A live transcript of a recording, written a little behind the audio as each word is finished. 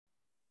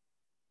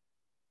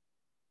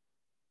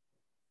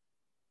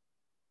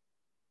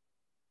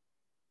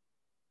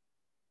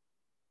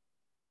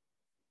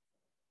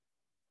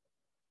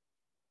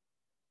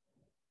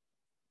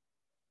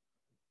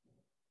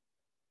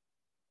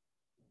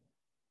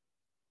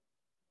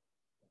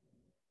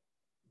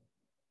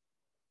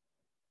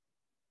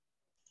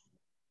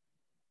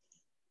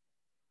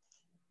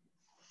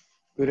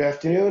Good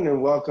afternoon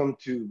and welcome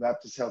to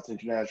Baptist Health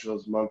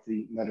International's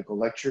monthly medical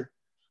lecture.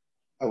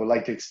 I would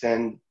like to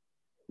extend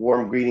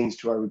warm greetings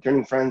to our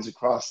returning friends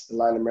across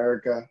Latin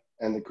America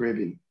and the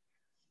Caribbean.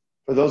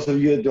 For those of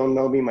you that don't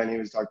know me, my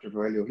name is Dr.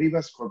 Rogelio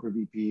Rivas, Corporate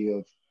VP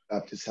of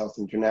Baptist Health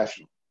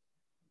International.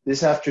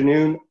 This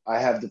afternoon, I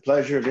have the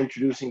pleasure of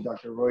introducing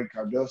Dr. Roy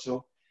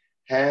Cardoso,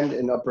 hand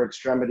and upper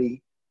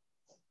extremity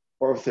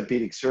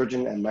orthopedic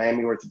surgeon at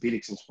Miami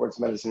Orthopedics and Sports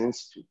Medicine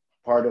Institute,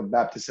 part of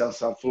Baptist Health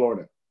South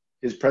Florida.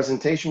 His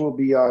presentation will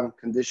be on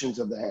conditions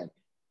of the hand.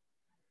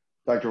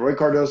 Dr. Roy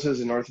Cardoso is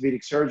an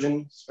orthopedic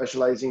surgeon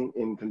specializing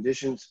in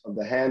conditions of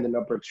the hand and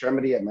upper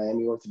extremity at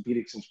Miami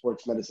Orthopedics and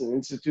Sports Medicine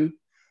Institute,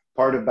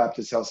 part of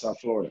Baptist Health South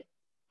Florida.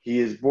 He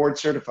is board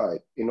certified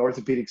in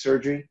orthopedic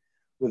surgery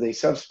with a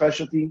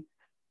subspecialty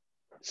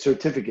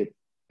certificate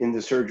in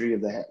the surgery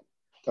of the hand.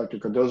 Dr.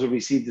 Cardoso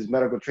received his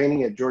medical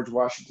training at George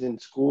Washington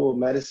School of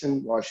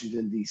Medicine,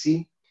 Washington,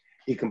 D.C.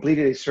 He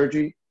completed a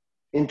surgery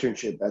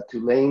internship at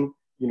Tulane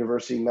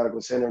University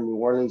Medical Center in New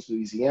Orleans,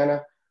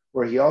 Louisiana,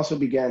 where he also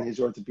began his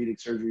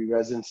orthopedic surgery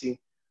residency,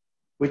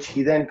 which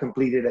he then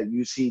completed at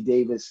UC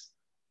Davis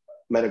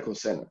Medical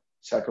Center,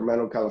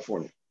 Sacramento,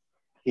 California.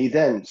 He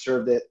then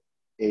served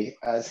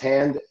as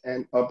hand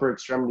and upper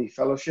extremity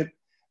fellowship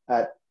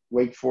at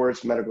Wake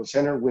Forest Medical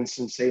Center,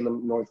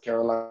 Winston-Salem, North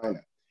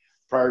Carolina.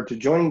 Prior to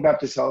joining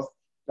Baptist Health,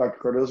 Dr.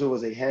 Cardoso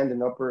was a hand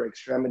and upper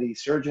extremity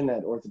surgeon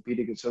at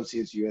Orthopedic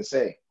Associates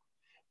USA.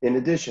 In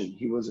addition,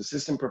 he was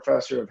assistant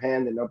professor of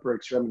hand and upper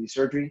extremity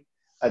surgery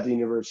at the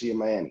University of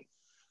Miami.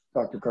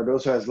 Dr.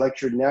 Cardoso has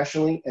lectured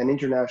nationally and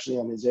internationally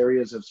on his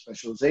areas of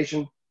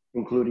specialization,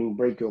 including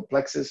brachial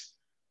plexus,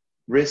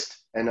 wrist,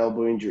 and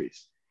elbow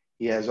injuries.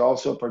 He has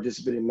also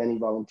participated in many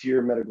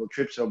volunteer medical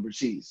trips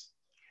overseas.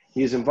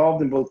 He is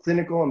involved in both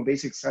clinical and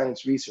basic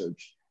science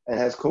research and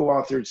has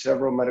co-authored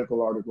several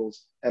medical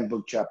articles and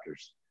book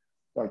chapters.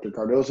 Dr.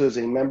 Cardoso is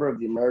a member of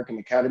the American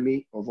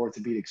Academy of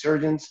Orthopedic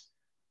Surgeons,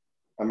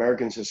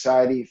 American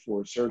Society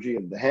for Surgery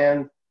of the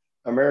Hand,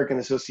 American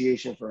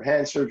Association for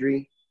Hand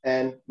Surgery,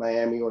 and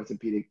Miami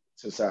Orthopedic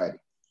Society.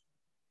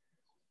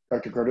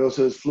 Dr.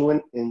 Cardoso is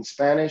fluent in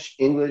Spanish,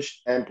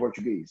 English, and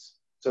Portuguese.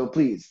 So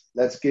please,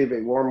 let's give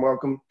a warm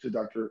welcome to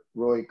Dr.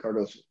 Roy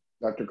Cardoso.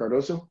 Dr.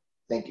 Cardoso,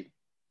 thank you.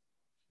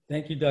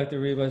 Thank you, Dr.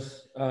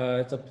 Rivas.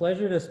 It's a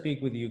pleasure to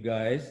speak with you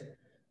guys.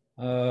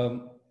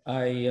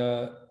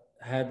 I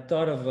had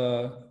thought of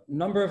a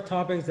number of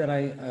topics that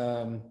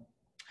I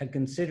had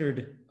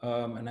considered,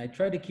 and I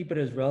tried to keep it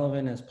as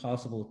relevant as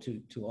possible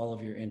to all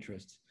of your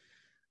interests.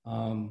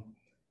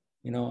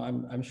 You know,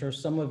 I'm sure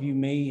some of you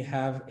may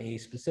have a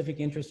specific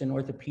interest in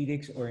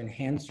orthopedics or in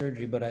hand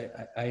surgery, but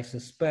I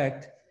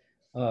suspect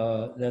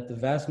that the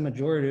vast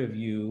majority of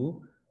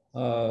you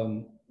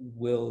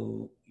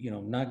will,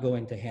 not go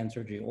into hand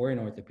surgery or in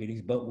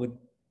orthopedics, but would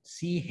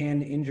see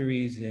hand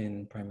injuries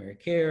in primary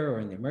care or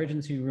in the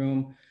emergency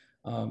room.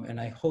 And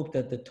I hope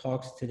that the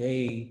talks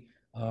today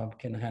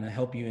can kind of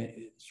help you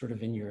sort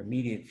of in your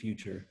immediate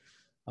future.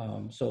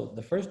 So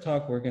the first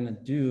talk we're going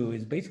to do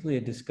is basically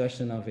a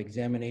discussion of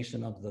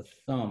examination of the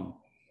thumb.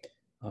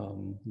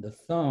 The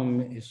thumb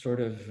is sort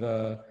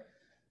of,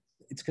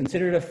 it's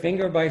considered a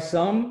finger by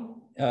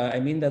some. I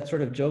mean that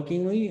sort of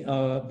jokingly,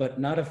 but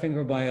not a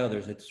finger by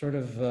others. It's sort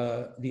of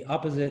the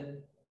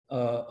opposite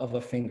of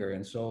a finger.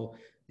 And so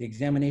the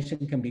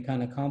examination can be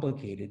kind of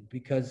complicated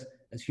because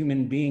as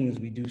human beings,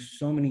 we do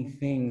so many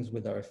things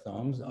with our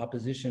thumbs.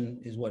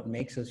 Opposition is what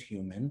makes us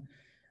human.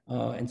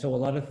 And so a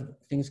lot of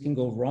things can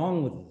go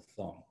wrong with the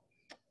thumb.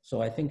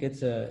 So I think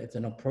it's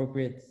an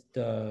appropriate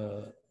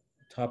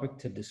topic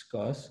to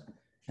discuss.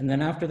 And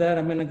then after that,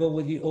 I'm going to go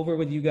over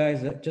with you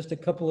guys just a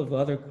couple of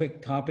other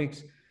quick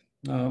topics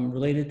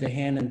related to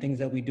hand and things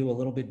that we do a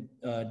little bit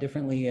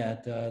differently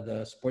at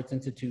the Sports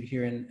Institute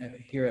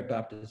here at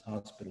Baptist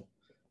Hospital.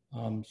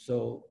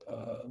 So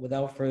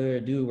without further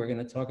ado, we're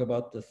going to talk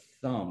about the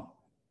thumb.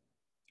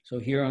 So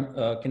here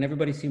on, can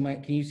everybody see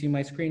can you see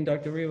my screen,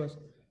 Dr. Rivas?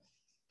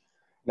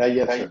 Not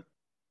yet, sir.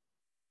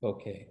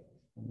 Okay,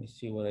 let me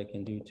see what I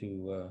can do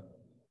to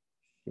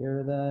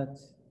share that.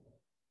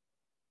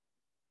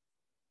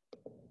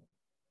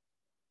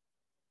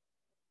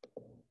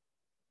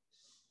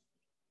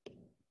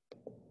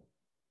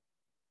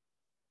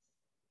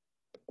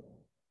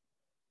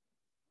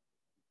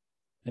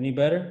 Any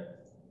better?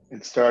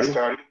 It's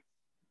starting.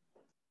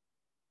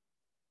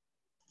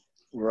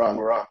 We're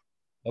on.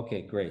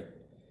 Okay, great.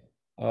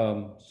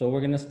 So we're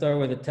going to start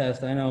with a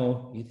test. I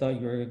know you thought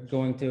you were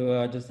going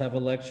to just have a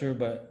lecture,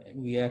 but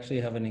we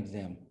actually have an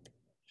exam.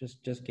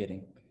 Just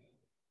kidding.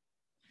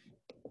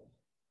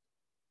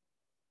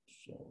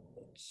 So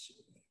let's see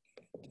if I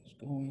can get this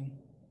going.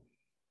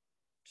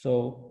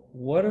 So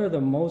what are the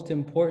most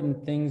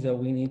important things that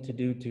we need to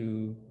do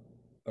to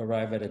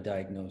arrive at a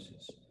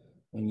diagnosis?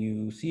 When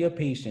you see a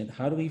patient,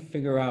 how do we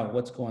figure out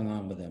what's going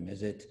on with them?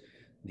 Is it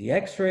the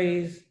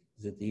x-rays?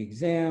 Is it the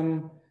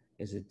exam?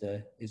 Is it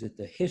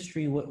the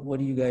history? What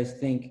do you guys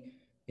think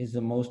is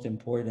the most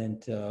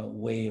important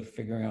way of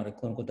figuring out a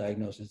clinical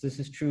diagnosis? This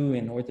is true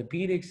in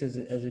orthopedics as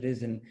it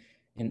is in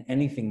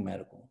anything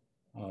medical.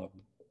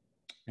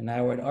 And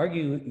I would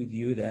argue with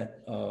you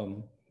that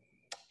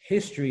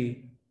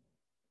history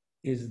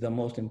is the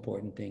most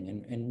important thing.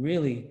 And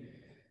really,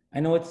 I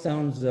know it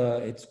sounds,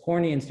 it's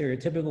corny and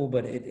stereotypical,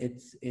 but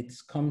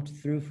it's come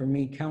through for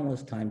me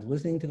countless times.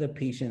 Listening to the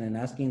patient and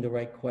asking the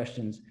right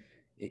questions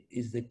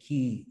is the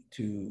key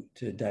to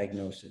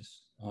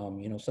diagnosis.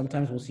 You know,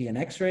 sometimes we'll see an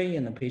x-ray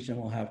and the patient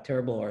will have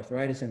terrible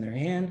arthritis in their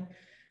hand,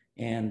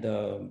 and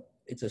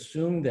it's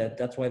assumed that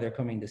that's why they're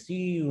coming to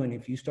see you. And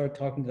if you start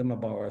talking to them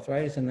about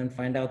arthritis and then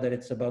find out that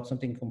it's about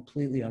something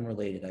completely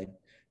unrelated, it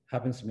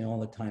happens to me all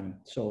the time.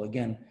 So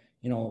again,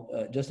 you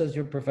know, just as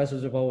your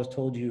professors have always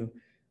told you,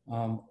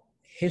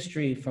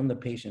 history from the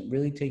patient,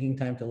 really taking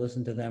time to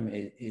listen to them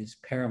is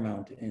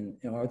paramount in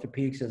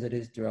orthopedics as it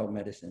is throughout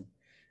medicine.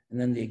 And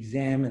then the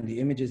exam and the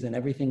images and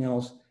everything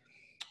else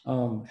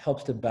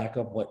helps to back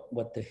up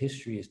what the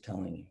history is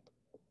telling you.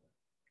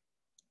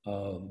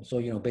 So,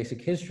 you know,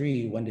 basic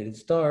history, when did it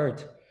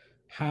start?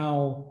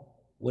 How,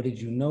 what did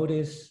you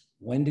notice?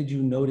 When did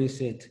you notice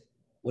it?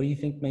 What do you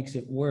think makes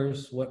it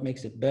worse? What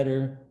makes it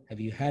better? Have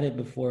you had it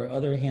before?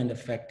 Other hand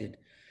affected.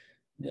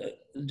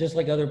 Just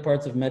like other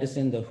parts of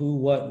medicine, the who,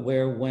 what,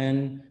 where,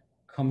 when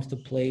comes to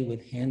play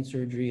with hand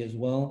surgery as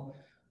well.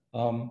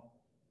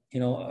 You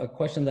know, a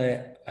question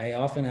that I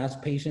often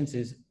ask patients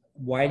is,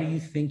 why do you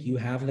think you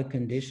have the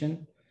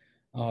condition?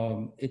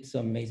 It's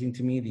amazing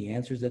to me the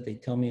answers that they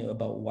tell me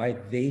about why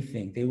they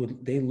think.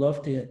 They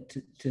love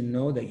to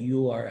know that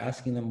you are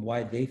asking them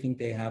why they think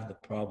they have the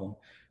problem,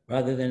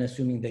 rather than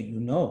assuming that you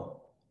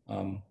know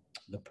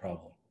the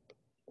problem.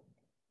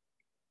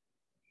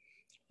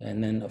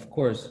 And then, of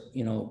course,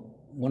 you know,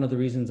 one of the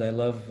reasons I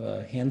love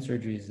hand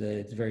surgery is that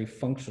it's very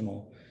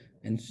functional,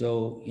 and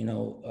so, you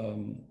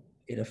know,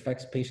 it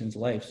affects patients'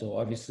 life. So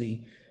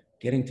obviously,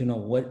 getting to know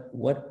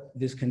what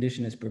this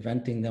condition is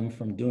preventing them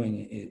from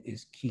doing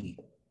is key.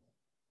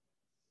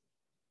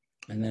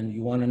 And then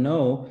you want to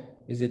know,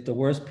 is it the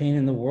worst pain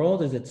in the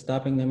world? Is it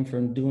stopping them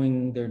from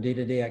doing their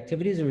day-to-day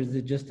activities, or is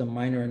it just a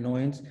minor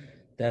annoyance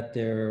that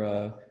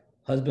their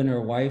husband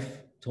or wife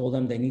told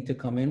them they need to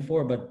come in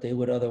for, but they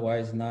would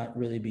otherwise not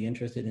really be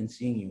interested in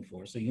seeing you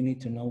for? So you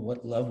need to know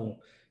what level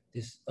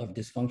of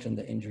dysfunction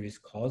the injury is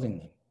causing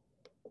them.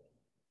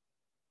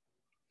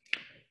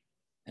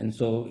 And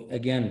so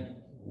again,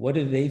 what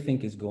do they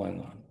think is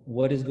going on?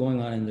 What is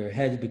going on in their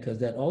heads? Because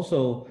that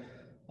also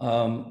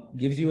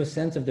gives you a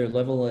sense of their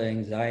level of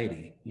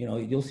anxiety. You know,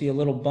 you'll see a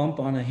little bump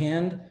on a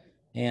hand,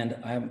 and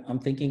I'm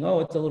thinking,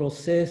 oh, it's a little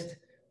cyst,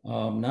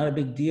 not a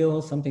big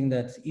deal, something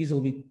that's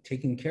easily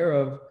taken care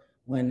of,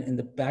 when in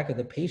the back of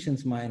the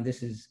patient's mind,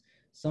 this is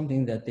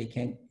something that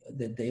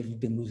that they've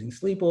been losing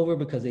sleep over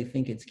because they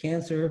think it's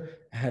cancer.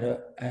 I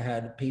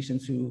had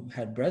patients who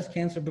had breast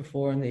cancer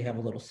before, and they have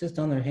a little cyst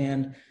on their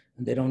hand,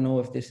 and they don't know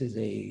if this is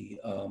a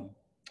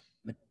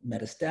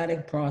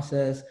metastatic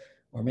process,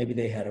 or maybe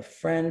they had a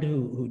friend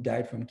who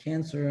died from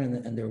cancer,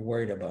 and they're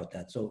worried about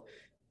that. So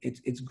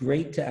it's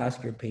great to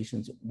ask your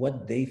patients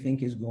what they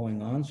think is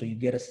going on, so you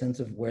get a sense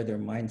of where their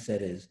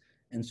mindset is,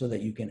 and so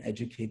that you can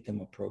educate them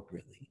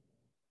appropriately.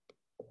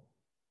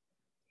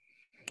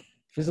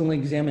 Physical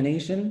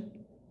examination.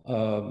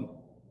 In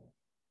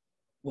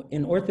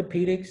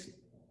orthopedics,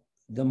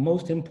 the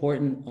most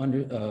important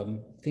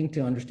thing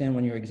to understand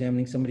when you're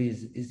examining somebody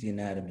is the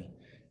anatomy.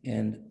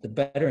 And the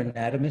better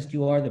anatomist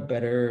you are, the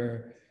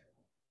better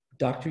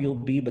doctor you'll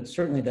be, but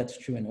certainly that's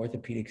true in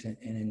orthopedics and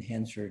in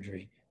hand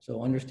surgery.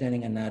 So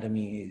understanding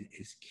anatomy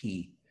is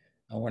key.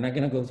 We're not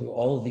going to go through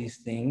all of these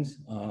things,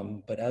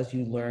 but as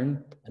you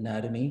learn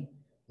anatomy,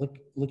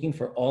 looking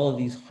for all of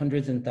these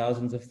hundreds and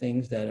thousands of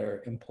things that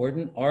are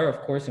important are, of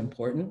course,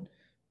 important,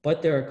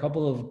 but there are a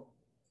couple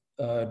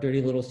of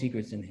dirty little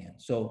secrets in hand.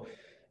 So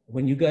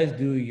when you guys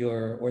do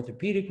your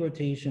orthopedic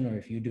rotation, or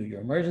if you do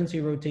your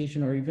emergency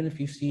rotation, or even if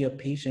you see a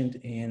patient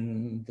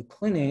in the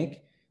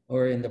clinic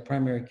or in the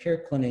primary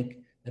care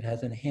clinic that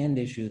has a hand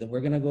issue, that we're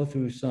going to go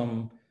through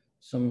some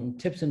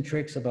tips and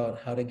tricks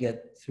about how to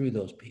get through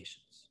those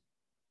patients.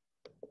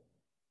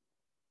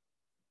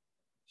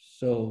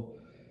 So,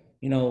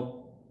 you know,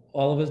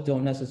 all of us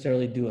don't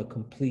necessarily do a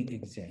complete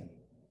exam,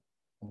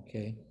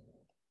 okay?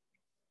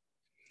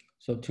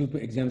 So 2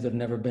 exams have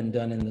never been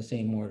done in the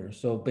same order.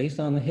 So based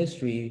on the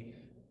history,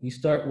 we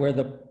start where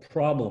the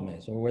problem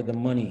is, or where the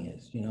money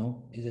is, you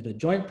know? Is it a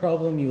joint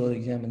problem? You will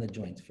examine the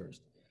joints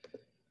first.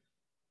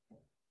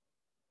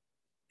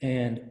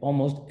 And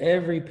almost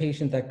every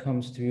patient that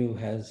comes through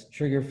has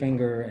trigger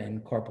finger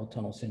and carpal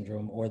tunnel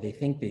syndrome, or they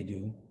think they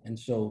do. And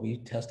so we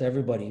test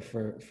everybody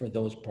for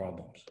those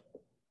problems.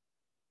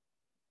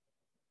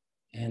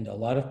 And a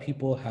lot of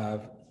people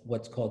have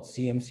what's called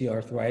CMC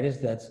arthritis.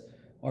 That's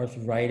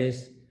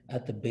arthritis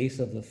at the base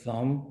of the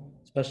thumb,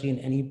 especially in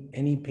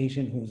any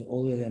patient who's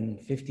older than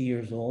 50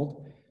 years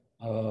old,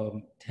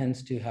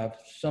 tends to have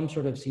some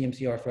sort of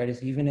CMC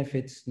arthritis, even if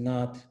it's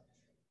not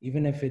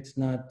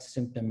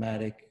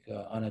symptomatic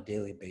on a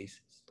daily basis.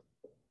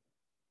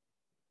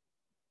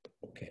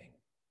 Okay.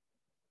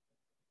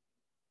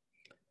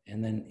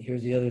 And then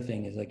here's the other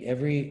thing is, like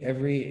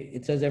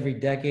it says every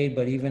decade,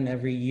 but even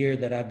every year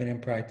that I've been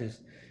in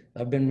practice,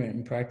 I've been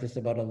in practice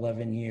about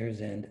 11 years,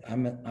 and I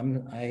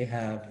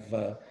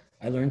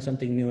learn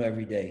something new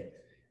every day,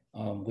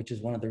 which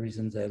is one of the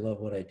reasons I love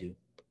what I do.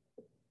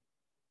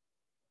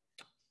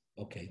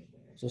 Okay,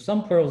 so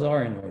some pearls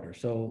are in order.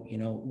 So,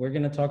 we're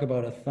going to talk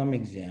about a thumb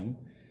exam.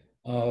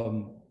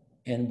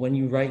 And when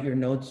you write your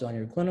notes on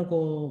your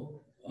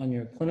clinical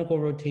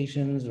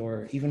rotations,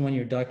 or even when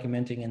you're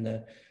documenting in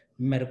the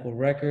medical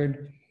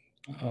record,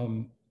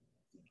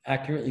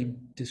 accurately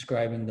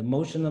describing the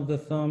motion of the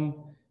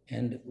thumb,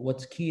 and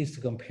what's key is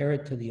to compare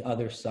it to the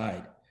other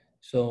side.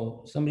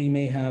 So somebody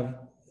may have,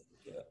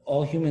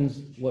 all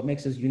humans, what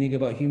makes us unique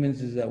about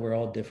humans is that we're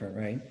all different,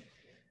 right?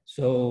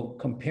 So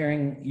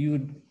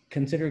you'd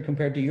consider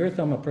compared to your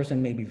thumb, a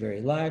person may be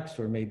very lax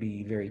or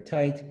maybe very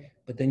tight,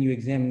 but then you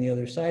examine the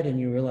other side and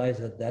you realize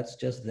that that's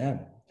just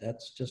them.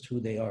 That's just who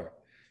they are.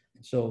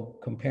 And so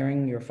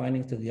comparing your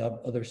findings to the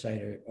other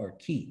side are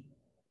key.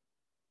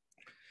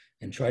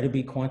 And try to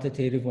be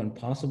quantitative when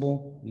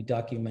possible. We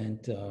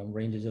document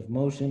ranges of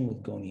motion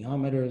with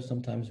goniometers.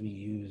 Sometimes we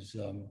use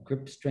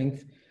grip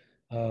strength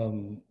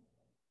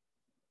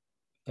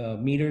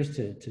meters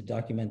to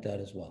document that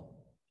as well.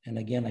 And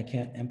again, I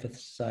can't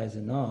emphasize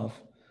enough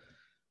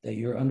that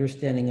your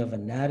understanding of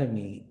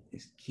anatomy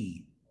is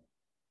key.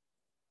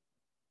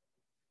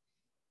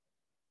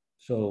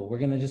 So we're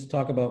gonna just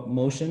talk about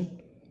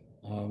motion.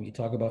 You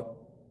talk about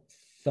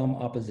thumb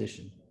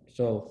opposition.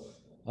 So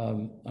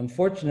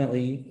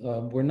unfortunately,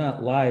 we're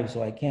not live,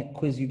 so I can't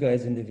quiz you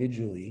guys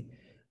individually.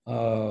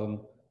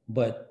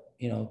 But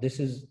this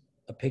is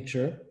a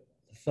picture.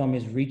 The thumb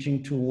is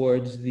reaching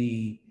towards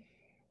the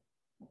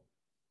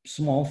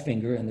small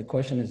finger, and the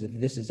question is if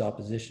this is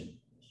opposition.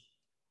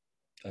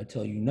 I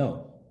tell you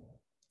no.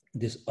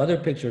 This other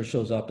picture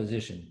shows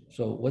opposition.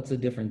 So what's the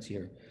difference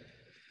here?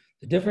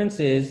 The difference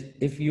is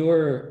if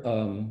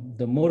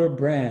the motor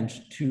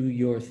branch to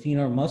your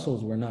thenar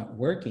muscles were not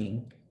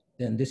working,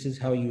 then this is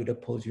how you would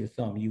oppose your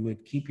thumb. You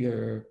would keep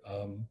your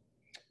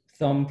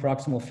thumb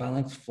proximal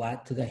phalanx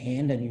flat to the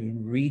hand and you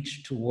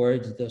reach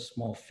towards the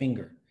small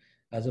finger,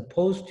 as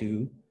opposed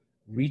to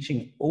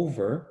reaching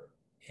over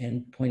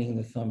and pointing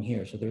the thumb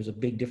here. So there's a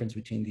big difference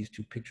between these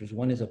two pictures.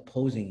 One is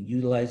opposing,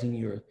 utilizing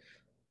your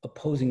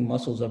opposing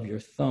muscles of your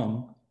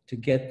thumb to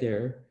get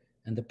there.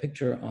 And the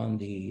picture on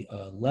the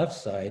left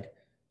side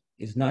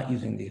is not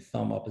using the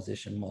thumb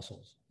opposition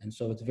muscles. And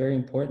so it's very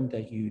important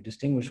that you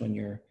distinguish when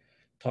you're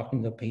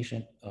talking to the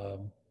patient,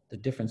 the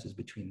differences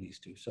between these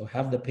two. So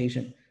have the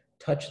patient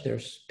touch their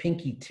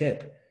pinky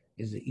tip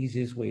is the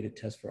easiest way to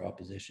test for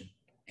opposition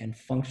and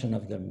function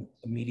of the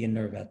median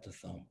nerve at the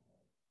thumb.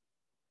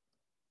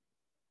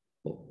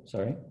 Oh,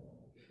 sorry.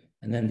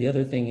 And then the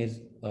other thing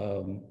is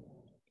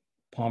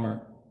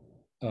palmar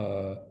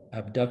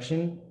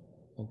abduction.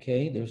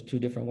 Okay, there's two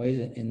different ways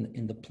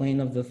in the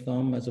plane of the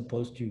thumb as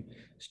opposed to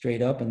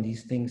straight up, and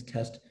these things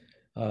test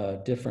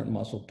different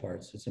muscle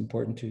parts. It's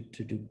important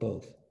to do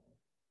both.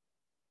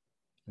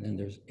 And then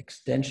there's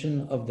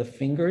extension of the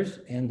fingers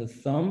and the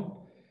thumb,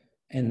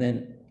 and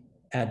then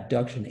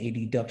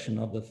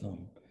adduction of the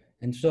thumb.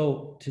 And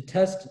so to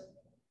test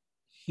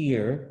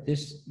here,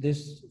 this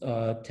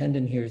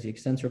tendon here is the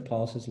extensor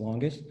pollicis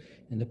longus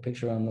in the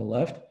picture on the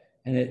left.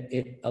 And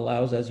it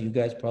allows, as you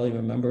guys probably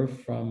remember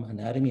from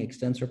anatomy,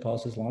 extensor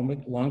pollicis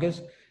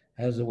longus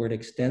has the word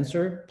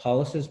extensor,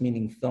 pollicis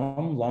meaning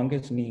thumb,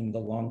 longus meaning the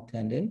long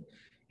tendon.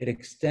 It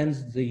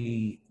extends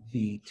the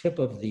tip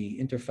of the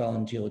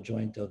interphalangeal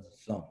joint of the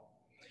thumb.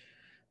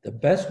 The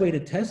best way to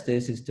test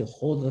this is to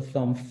hold the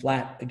thumb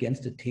flat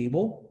against a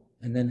table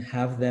and then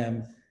have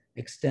them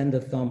extend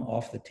the thumb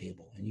off the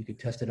table. And you could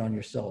test it on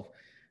yourself.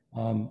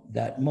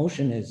 That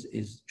motion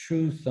is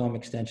true thumb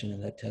extension,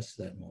 and that tests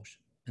that motion.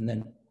 And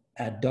then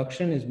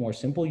adduction is more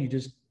simple. You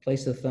just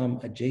place the thumb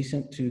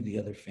adjacent to the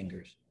other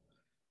fingers.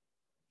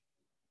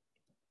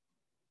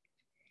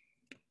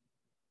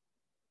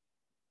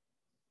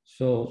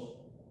 So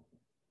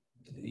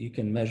you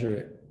can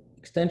measure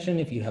extension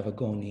if you have a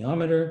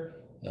goniometer.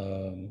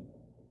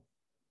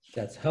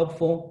 That's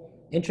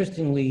helpful.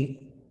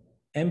 Interestingly,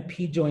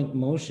 MP joint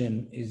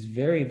motion is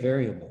very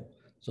variable.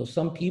 So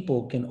some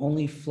people can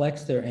only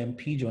flex their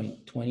MP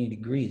joint 20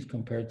 degrees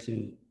compared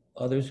to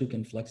others who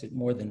can flex it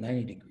more than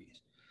 90 degrees.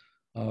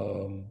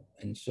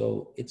 And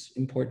so it's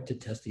important to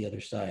test the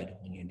other side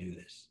when you do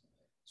this.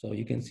 So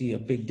you can see a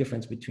big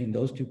difference between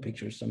those two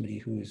pictures, somebody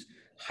who's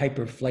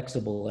hyper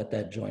flexible at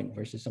that joint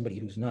versus somebody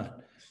who's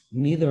not.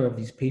 Neither of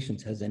these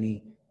patients has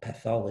any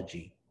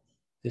pathology.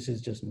 This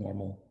is just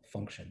normal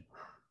function.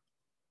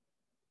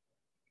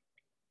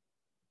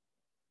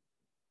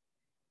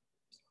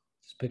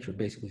 This picture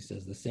basically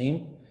says the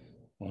same.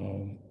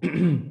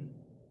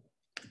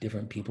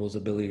 Different people's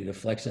ability to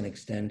flex and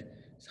extend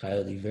is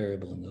highly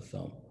variable in the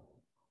thumb.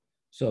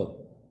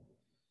 So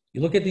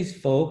you look at these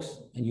folks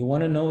and you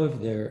want to know if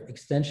their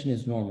extension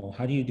is normal.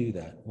 How do you do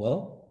that?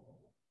 Well,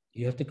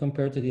 you have to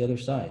compare it to the other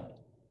side.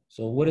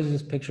 So what does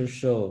this picture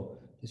show?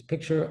 This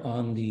picture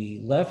on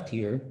the left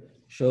here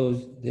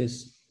shows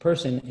this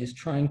person is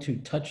trying to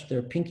touch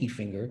their pinky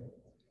finger.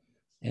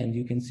 And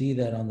you can see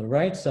that on the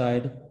right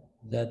side,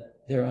 that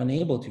they're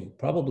unable to,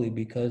 probably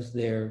because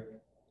their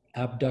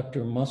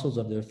abductor muscles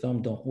of their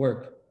thumb don't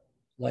work,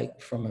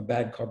 like from a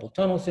bad carpal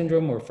tunnel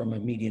syndrome or from a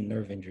median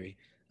nerve injury,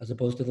 as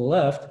opposed to the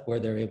left where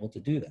they're able to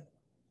do that.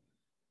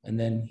 And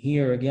then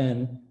here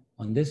again,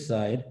 on this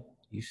side,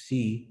 you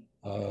see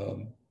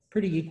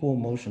pretty equal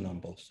motion on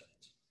both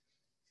sides.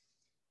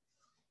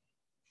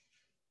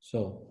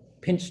 So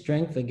pinch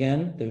strength,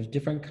 again, there's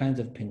different kinds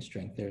of pinch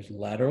strength. There's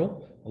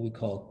lateral, what we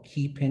call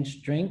key pinch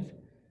strength.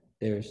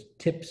 There's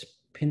tips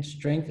pinch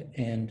strength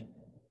and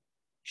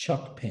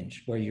chuck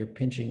pinch, where you're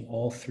pinching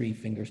all three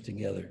fingers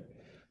together.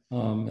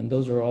 And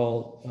those are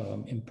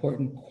all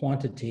important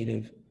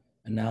quantitative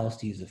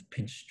analyses of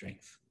pinch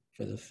strength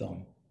for the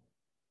thumb.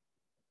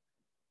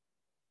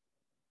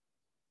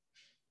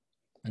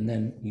 And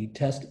then we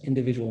test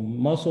individual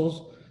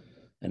muscles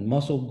and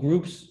muscle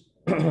groups.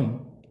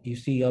 You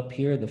see up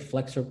here, the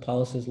flexor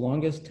pollicis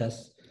longus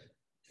tests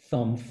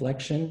thumb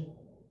flexion.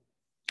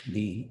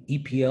 The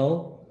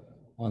EPL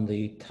on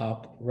the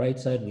top right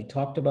side we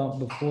talked about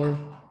before.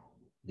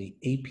 The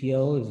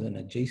APL is an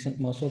adjacent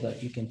muscle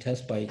that you can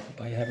test by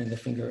having the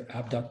finger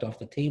abduct off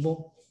the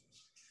table.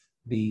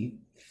 The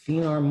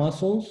thenar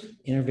muscles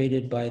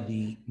innervated by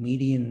the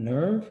median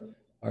nerve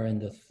are in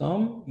the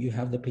thumb. You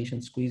have the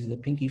patient squeeze the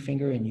pinky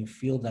finger and you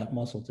feel that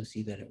muscle to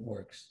see that it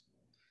works.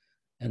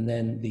 And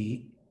then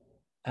the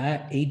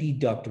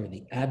adductor,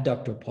 the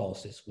adductor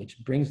pollicis,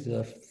 which brings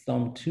the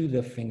thumb to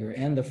the finger,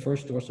 and the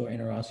first dorsal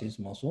interosseous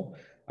muscle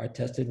are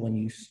tested when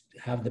you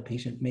have the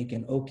patient make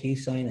an OK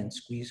sign and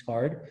squeeze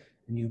hard,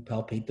 and you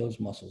palpate those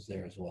muscles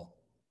there as well.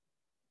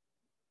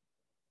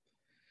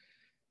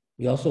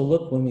 We also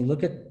look, when we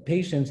look at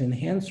patients in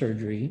hand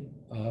surgery,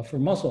 for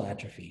muscle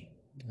atrophy.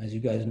 As you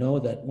guys know,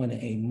 that when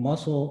a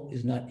muscle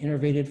is not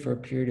innervated for a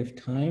period of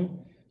time,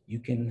 you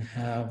can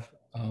have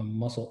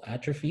muscle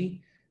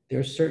atrophy. There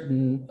are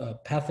certain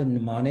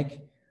pathognomonic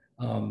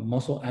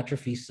muscle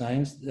atrophy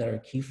signs that are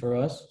key for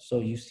us. So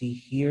you see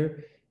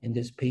here in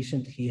this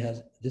patient,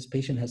 this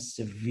patient has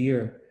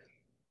severe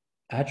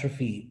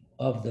atrophy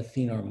of the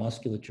thenar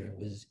musculature,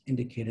 which is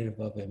indicative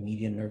of a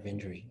median nerve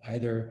injury,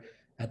 either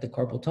at the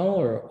carpal tunnel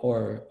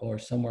or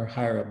somewhere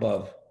higher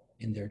above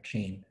in their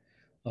chain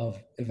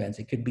of events.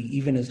 It could be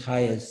even as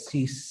high as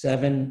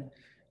C7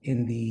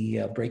 in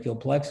the brachial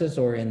plexus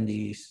or in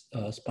the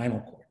spinal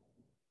cord.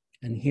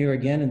 And here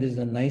again, and this is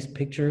a nice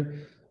picture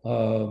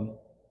of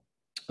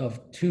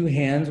two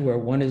hands where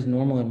one is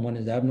normal and one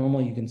is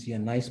abnormal. You can see a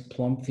nice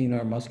plump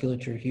thenar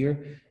musculature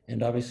here,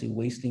 and obviously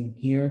wasting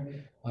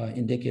here,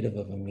 indicative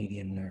of a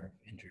median nerve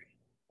injury.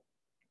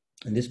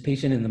 And this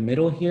patient in the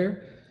middle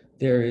here,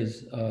 there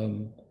is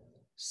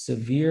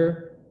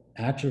severe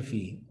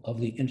atrophy of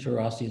the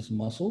interosseous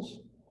muscles,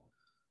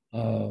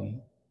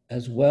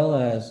 as well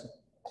as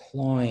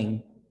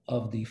clawing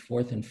of the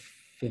fourth and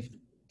fifth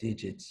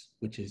digits,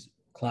 which is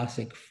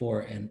classic for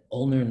an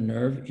ulnar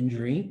nerve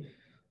injury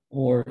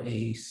or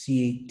a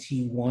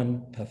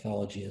CAT1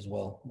 pathology as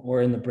well,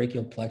 or in the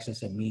brachial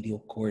plexus, a medial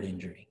cord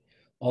injury,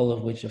 all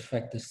of which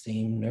affect the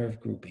same nerve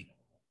grouping.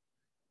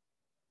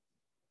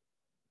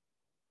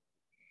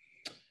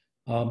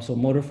 So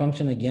motor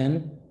function,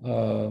 again,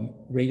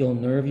 radial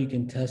nerve, you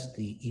can test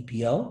the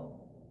EPL,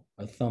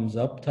 a thumbs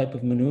up type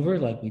of maneuver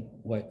like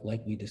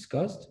we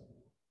discussed.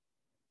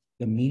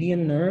 The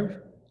median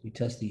nerve, we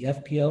test the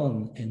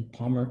FPL and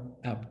palmar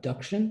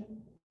abduction.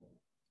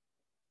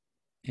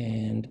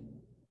 And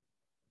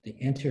the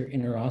anterior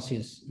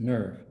interosseous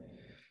nerve.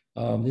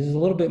 This is a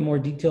little bit more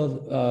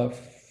detailed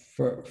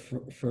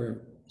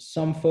for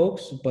some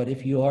folks, but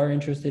if you are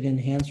interested in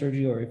hand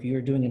surgery or if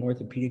you're doing an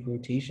orthopedic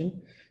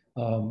rotation,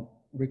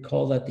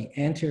 recall that the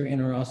anterior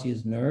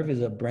interosseous nerve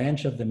is a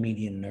branch of the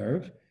median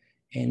nerve,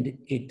 and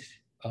it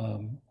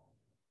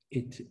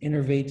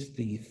innervates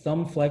the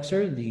thumb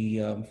flexor,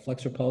 the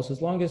flexor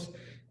pollicis longus,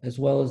 as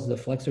well as the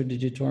flexor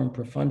digitorum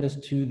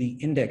profundus to the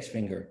index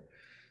finger.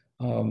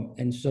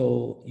 And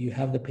so you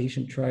have the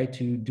patient try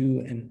to do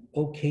an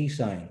OK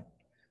sign.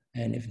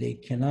 And if they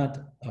cannot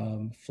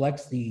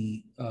flex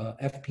the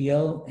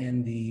FPL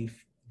and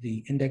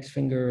the index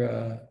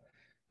finger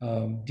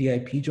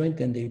DIP joint,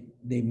 then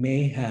they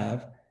may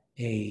have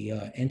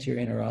a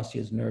anterior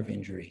interosseous nerve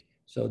injury.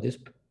 So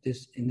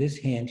in this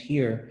hand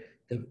here,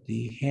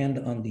 the hand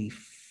on the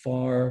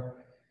far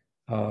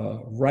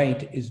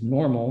right is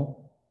normal,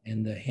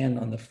 and the hand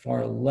on the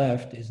far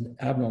left is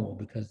abnormal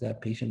because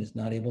that patient is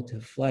not able to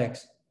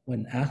flex,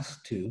 when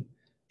asked to,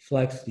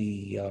 flex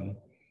the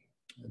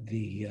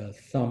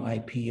thumb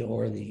IP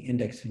or the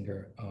index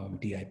finger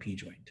DIP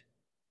joint.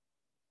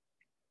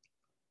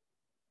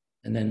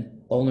 And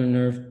then ulnar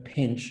nerve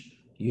pinch,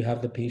 you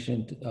have the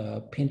patient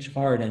pinch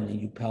hard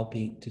and you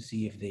palpate to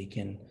see if they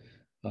can,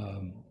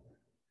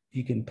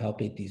 you can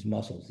palpate these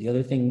muscles. The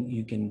other thing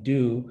you can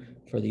do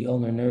for the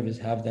ulnar nerve is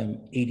have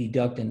them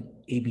adduct and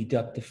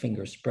abduct the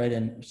fingers,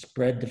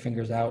 spread the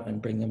fingers out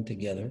and bring them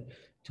together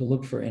to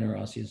look for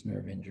interosseous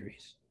nerve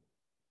injuries.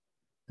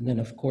 And then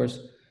of course,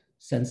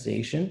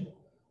 sensation.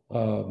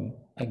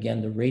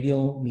 Again, the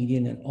radial,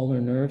 median, and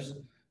ulnar nerves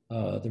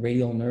The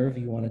radial nerve,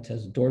 you want to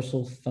test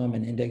dorsal, thumb,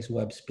 and index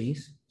web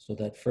space. So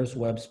that first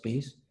web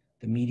space.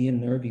 The median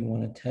nerve, you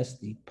want to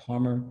test the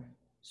palmar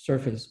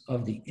surface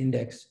of the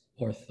index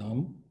or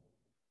thumb.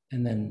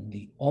 And then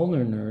the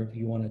ulnar nerve,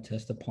 you want to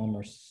test the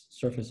palmar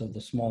surface of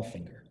the small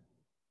finger.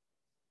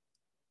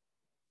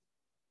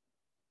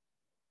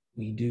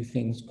 We do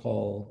things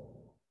called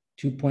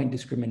two-point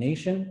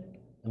discrimination,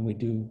 and we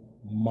do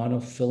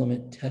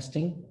monofilament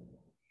testing.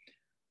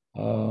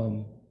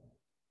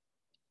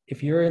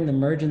 If you're in the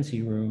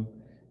emergency room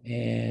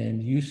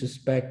and you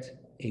suspect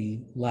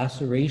a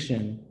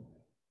laceration,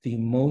 the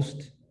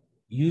most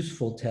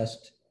useful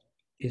test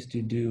is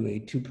to do a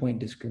two-point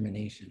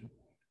discrimination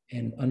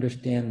and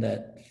understand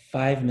that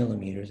 5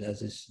 millimeters,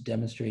 as is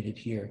demonstrated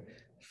here,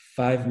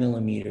 5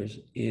 millimeters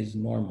is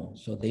normal.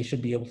 So they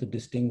should be able to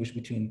distinguish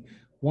between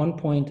 1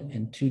 point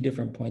and 2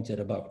 different points at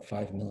about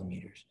 5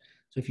 millimeters.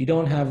 So if you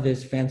don't have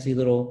this fancy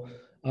little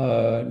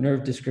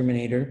nerve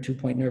discriminator,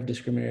 two-point nerve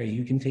discriminator,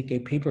 you can take a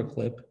paper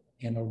clip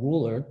and a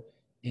ruler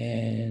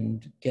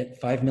and get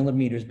 5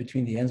 millimeters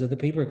between the ends of the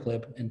paper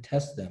clip and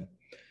test them.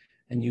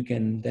 And you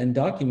can then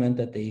document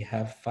that they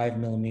have 5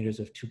 millimeters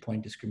of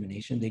two-point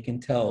discrimination. They can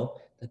tell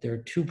that there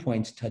are 2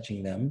 points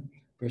touching them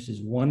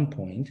versus 1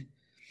 point.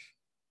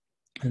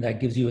 And that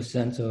gives you a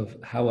sense of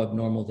how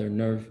abnormal their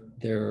nerve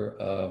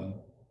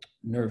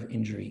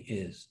injury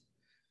is.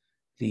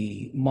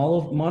 The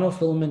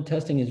monofilament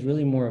testing is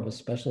really more of a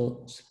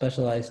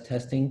specialized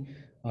testing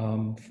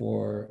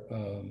for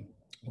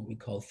what we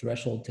call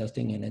threshold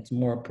testing, and it's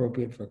more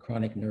appropriate for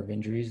chronic nerve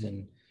injuries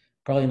and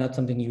probably not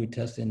something you would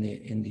test in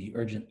the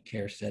urgent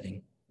care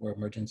setting or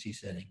emergency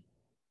setting.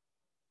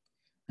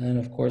 And then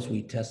of course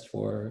we test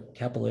for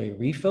capillary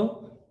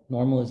refill.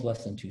 Normal is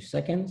less than 2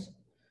 seconds.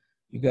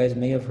 You guys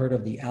may have heard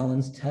of the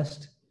Allen's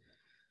test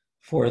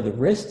for the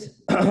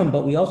wrist,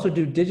 but we also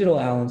do digital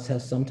Allen's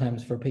tests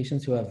sometimes for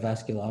patients who have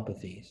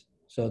vasculopathies.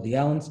 So the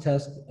Allen's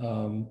test,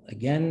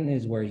 again,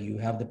 is where you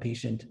have the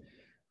patient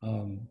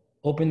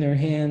open their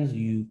hands,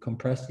 you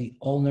compress the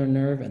ulnar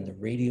nerve and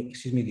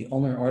the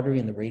ulnar artery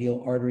and the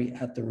radial artery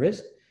at the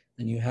wrist,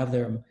 and you have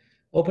them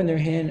open their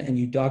hand and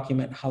you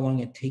document how long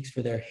it takes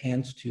for their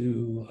hands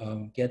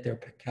to get their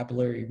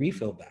capillary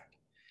refill back.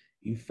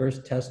 You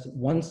first test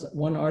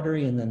one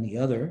artery and then the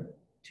other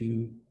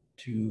to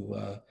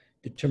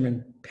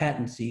determine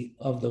patency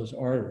of those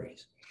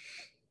arteries,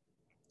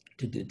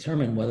 to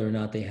determine whether or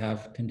not they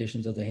have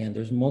conditions of the hand.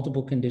 There's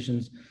multiple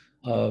conditions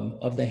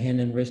of the hand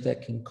and wrist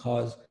that can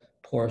cause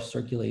poor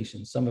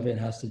circulation. Some of it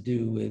has to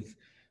do with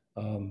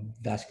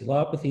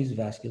vasculopathies,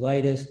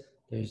 vasculitis.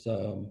 There's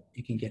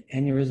you can get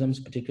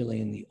aneurysms,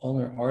 particularly in the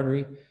ulnar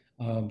artery,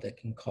 that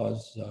can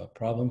cause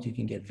problems. You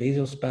can get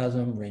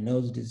vasospasm,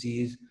 Raynaud's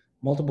disease,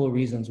 multiple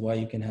reasons why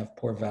you can have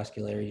poor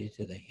vascularity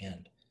to the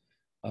hand.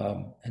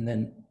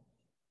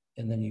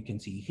 And then you can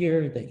see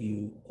here that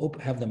you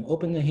have them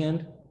open the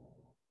hand,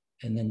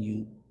 and then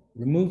you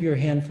remove your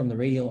hand from the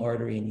radial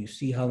artery and you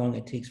see how long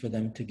it takes for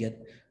them to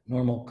get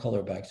normal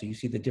color back. So you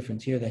see the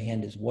difference here, the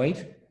hand is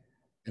white,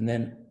 and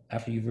then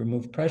after you've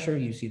removed pressure,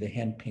 you see the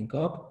hand pink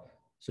up,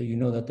 so you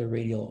know that the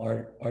radial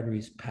artery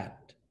is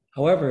patent.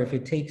 However, if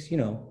it takes,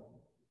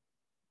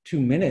 2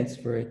 minutes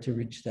for it to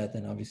reach that,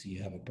 then obviously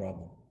you have a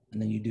problem.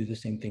 And then you do the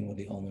same thing with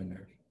the ulnar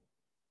nerve.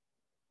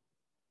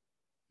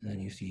 And then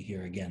you see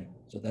here again.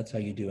 So that's how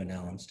you do an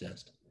Allen's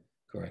test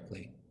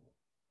correctly.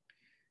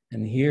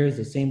 And here's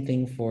the same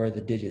thing for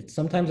the digits.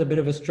 Sometimes a bit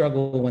of a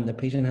struggle when the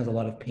patient has a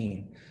lot of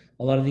pain.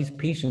 A lot of these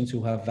patients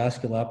who have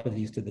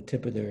vasculopathies to the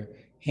tip of their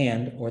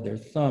hand or their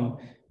thumb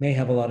may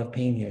have a lot of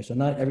pain here. So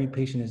not every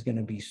patient is going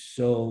to be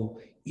so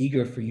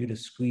eager for you to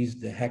squeeze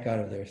the heck out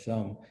of their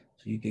thumb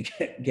so you could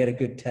get a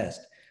good test.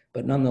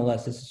 But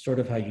nonetheless, this is sort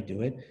of how you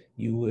do it.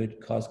 You would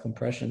cause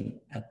compression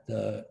at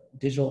the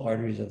digital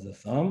arteries of the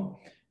thumb,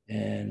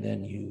 and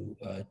then you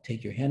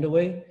take your hand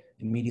away.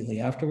 Immediately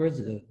afterwards,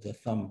 the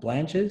thumb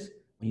blanches.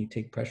 When you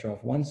take pressure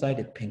off one side,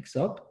 it pinks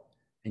up,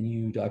 and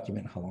you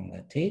document how long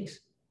that takes.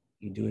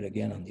 You do it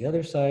again on the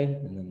other side,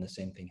 and then the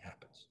same thing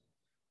happens.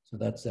 So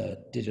that's a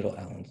digital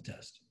Allen's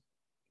test.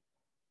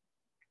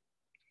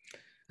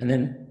 And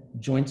then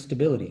joint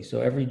stability.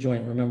 So every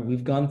joint, remember,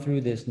 we've gone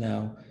through this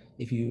now.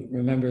 If you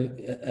remember,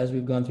 as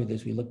we've gone through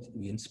this,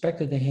 we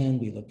inspected the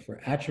hand, we looked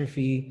for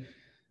atrophy,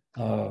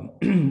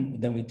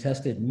 then we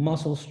tested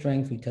muscle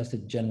strength, we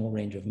tested general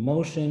range of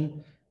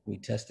motion, we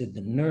tested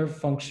the nerve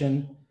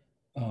function,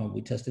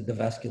 we tested the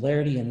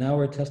vascularity, and now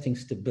we're testing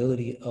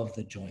stability of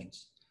the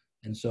joints.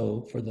 And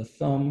so for the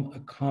thumb, a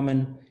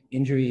common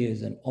injury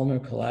is an ulnar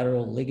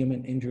collateral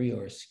ligament injury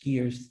or a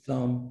skier's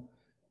thumb.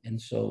 And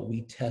so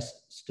we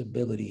test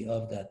stability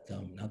of that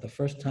thumb. Now, the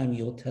first time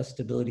you'll test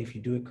stability, if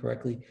you do it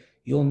correctly,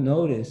 you'll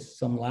notice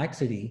some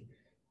laxity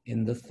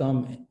in the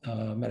thumb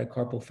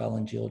metacarpal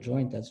phalangeal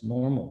joint. That's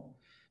normal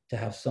to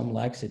have some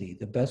laxity.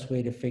 The best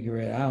way to figure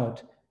it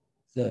out,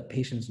 the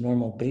patient's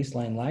normal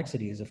baseline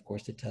laxity, is of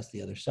course to test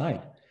the other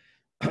side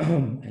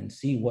and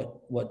see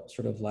what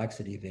sort of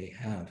laxity they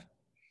have.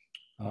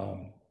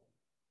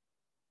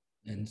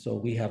 And so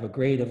we have a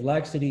grade of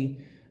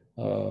laxity,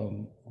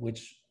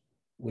 which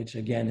which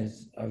again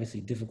is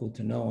obviously difficult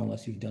to know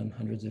unless you've done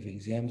hundreds of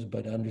exams,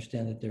 but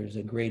understand that there's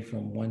a grade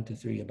from 1 to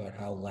 3 about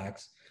how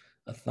lax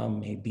a thumb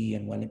may be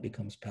and when it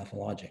becomes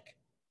pathologic.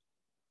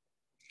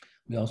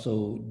 We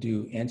also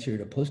do anterior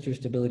to posterior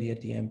stability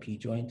at the MP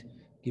joint,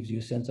 gives you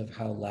a sense of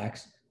how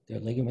lax their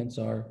ligaments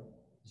are.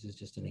 This is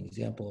just an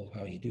example of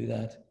how you do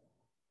that.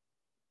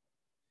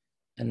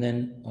 And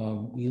then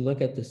we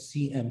look at the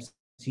CMC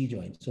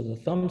joint. So the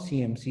thumb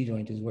CMC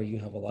joint is where you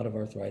have a lot of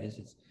arthritis.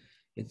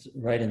 It's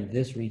right in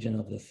this region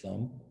of the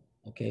thumb.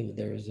 Okay,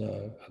 there's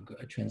a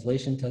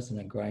translation test and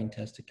a grind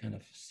test to kind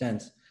of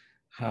sense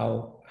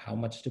how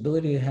much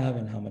stability you have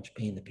and how much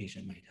pain the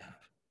patient might have.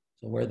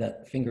 So where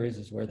that finger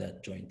is where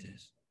that joint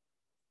is.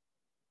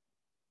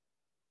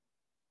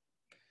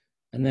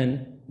 And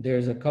then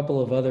there's a couple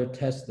of other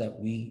tests that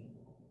we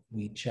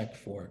check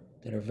for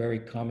that are very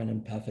common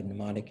and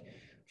pathognomonic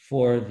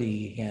for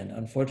the hand.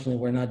 Unfortunately,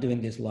 we're not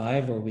doing this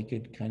live, or we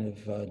could kind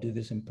of do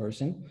this in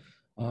person.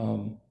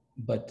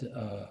 But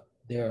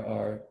there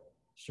are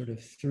sort of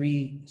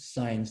 3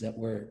 signs that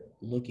we're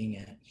looking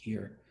at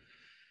here.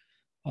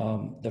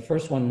 The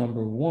first one,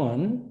 number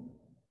 1,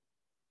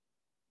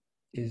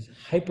 is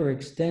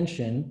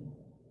hyperextension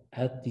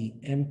at the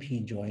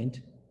MP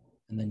joint,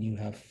 and then you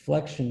have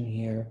flexion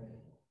here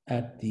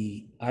at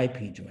the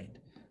IP joint.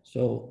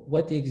 So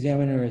what the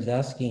examiner is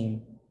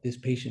asking this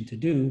patient to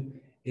do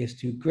is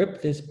to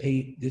grip this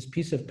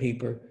piece of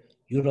paper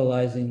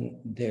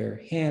utilizing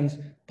their hands,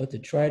 but to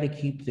try to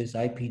keep this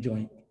IP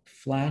joint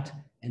flat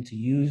and to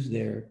use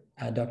their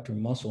adductor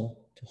muscle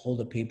to hold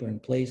the paper in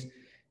place.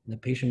 And the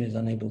patient is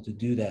unable to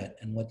do that.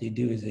 And what they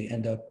do is they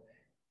end up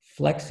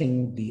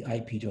flexing the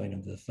IP joint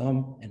of the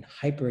thumb and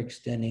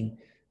hyperextending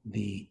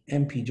the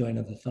MP joint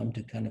of the thumb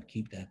to kind of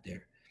keep that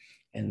there.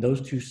 And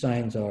those 2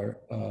 signs are,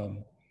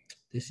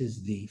 this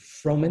is the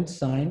Froment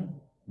sign.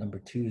 Number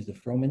 2 is the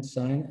Froment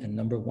sign, and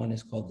number 1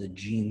 is called the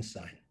Gene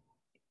sign.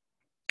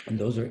 And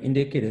those are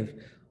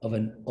indicative of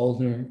an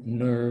ulnar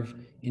nerve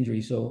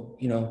injury. So,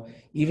 you know,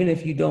 even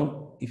if you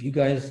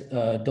guys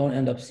don't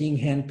end up seeing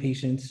hand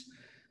patients,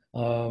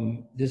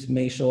 this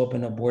may show up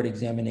in a board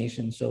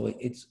examination. So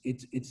it's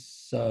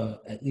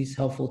at least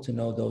helpful to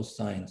know those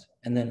signs.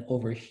 And then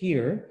over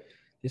here,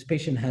 this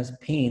patient has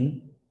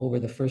pain over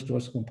the first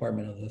dorsal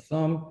compartment of the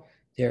thumb.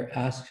 They're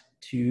asked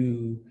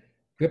to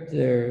grip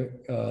their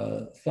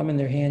thumb in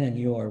their hand, and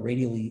you are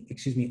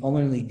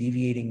ulnarly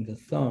deviating the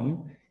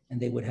thumb, and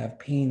they would have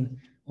pain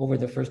over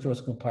the first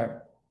dorsal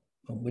compartment,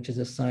 which is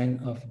a sign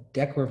of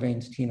de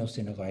Quervain's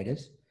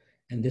tenosynovitis.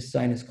 And this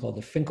sign is called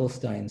the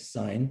Finkelstein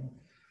sign,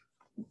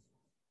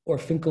 or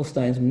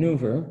Finkelstein's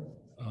maneuver,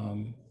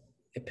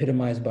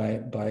 epitomized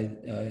by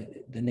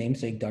the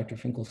namesake Dr.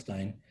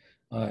 Finkelstein.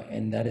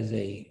 And that is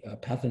a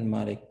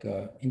pathognomonic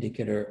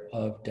indicator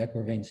of de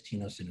Quervain's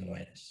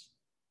tenosynovitis.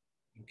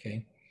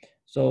 Okay,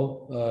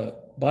 so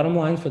bottom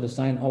line for the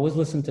sign, always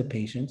listen to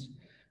patients.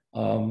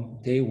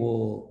 They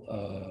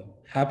will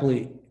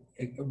happily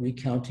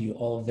recount to you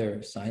all of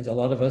their signs. A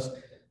lot of us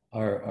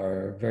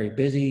are very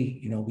busy.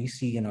 You know, we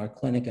see in our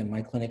clinic, in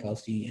my clinic, I'll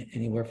see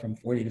anywhere from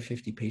 40 to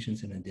 50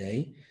 patients in a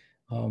day.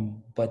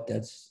 But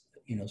that's,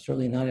 you know,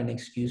 certainly not an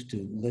excuse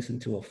to listen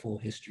to a full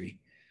history.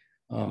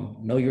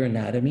 Know your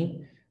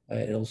anatomy.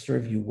 It'll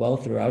serve you well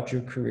throughout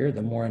your career.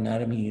 The more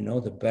anatomy you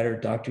know, the better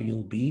doctor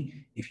you'll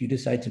be. If you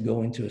decide to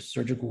go into a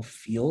surgical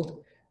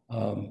field,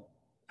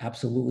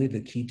 absolutely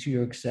the key to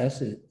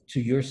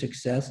your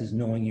success is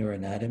knowing your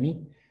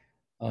anatomy.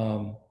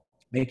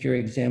 Make your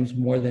exams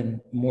more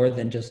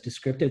than just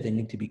descriptive. They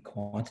need to be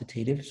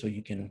quantitative so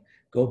you can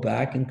go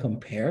back and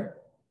compare.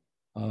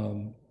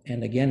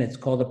 And again, it's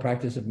called the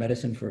practice of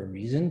medicine for a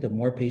reason. The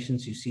more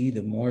patients you see,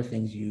 the more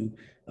things you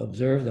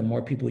observe, the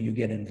more people you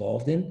get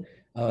involved in,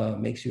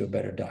 makes you a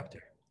better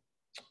doctor.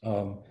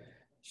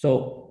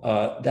 So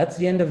that's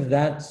the end of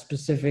that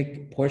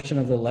specific portion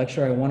of the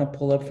lecture. I want to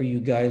pull up for you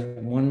guys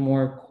one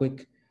more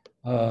quick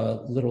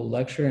little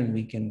lecture, and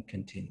we can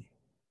continue.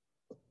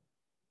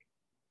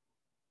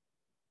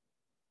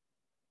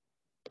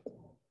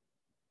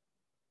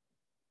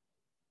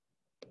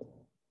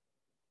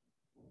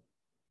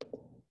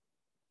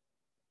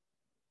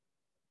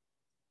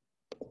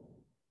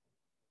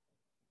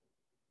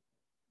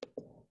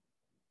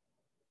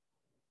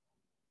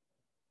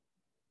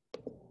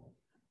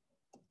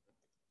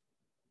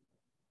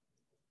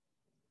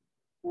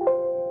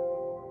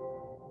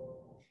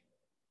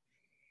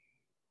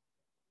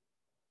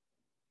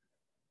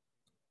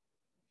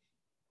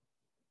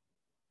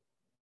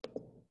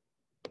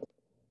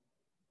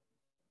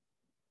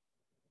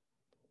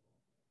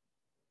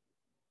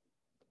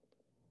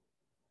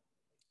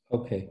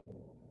 Okay.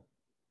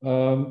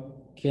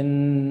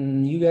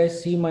 Can you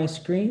guys see my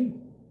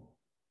screen?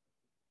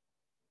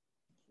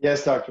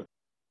 Yes, doctor.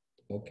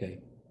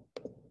 Okay.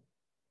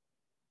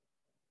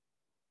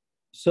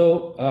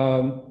 So,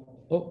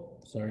 oh,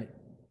 sorry.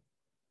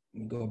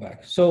 Let me go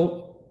back.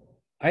 So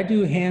I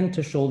do hand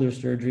to shoulder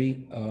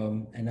surgery,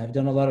 and I've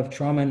done a lot of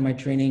trauma in my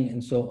training.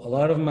 And so a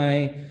lot of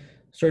my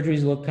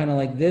surgeries look kind of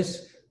like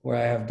this, where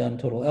I have done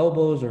total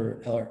elbows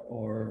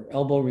or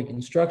elbow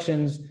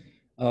reconstructions.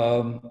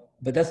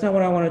 But that's not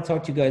what I want to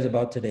talk to you guys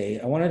about today.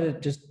 I wanted to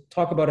just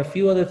talk about a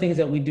few other things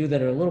that we do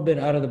that are a little bit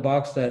out of the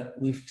box that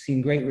we've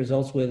seen great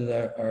results with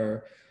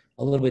are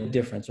a little bit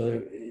different.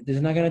 So this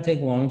is not going to take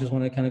long. Just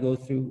want to kind of go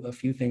through a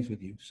few things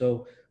with you.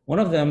 So one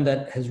of them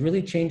that has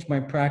really changed my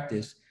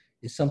practice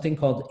is something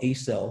called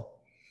ACell.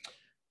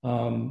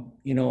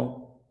 You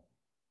know,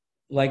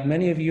 like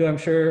many of you, I'm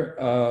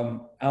sure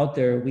out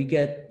there,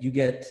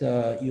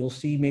 you'll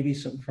see maybe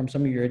from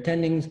some of your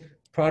attendings,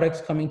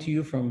 products coming to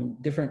you from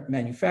different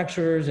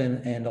manufacturers,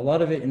 and a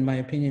lot of it, in my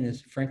opinion,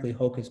 is frankly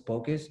hocus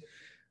pocus,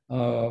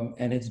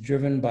 and it's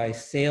driven by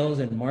sales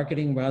and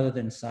marketing rather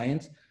than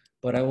science.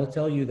 But I will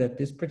tell you that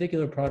this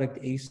particular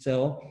product,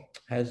 ACell,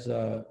 has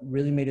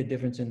really made a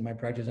difference in my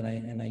practice,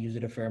 and I use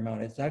it a fair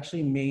amount. It's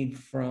actually made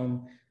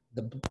from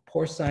the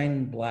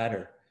porcine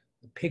bladder,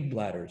 the pig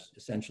bladders,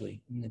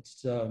 essentially. And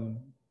it's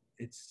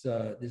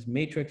this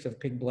matrix of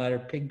pig bladder.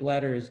 Pig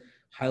bladder is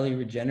highly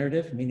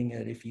regenerative, meaning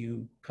that if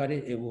you cut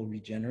it, it will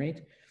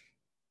regenerate.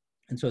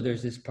 And so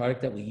there's this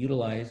product that we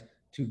utilize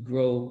to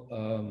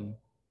grow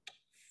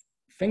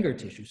finger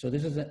tissue. So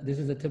this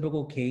is a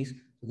typical case.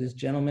 So this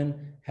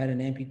gentleman had an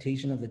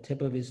amputation of the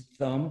tip of his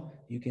thumb.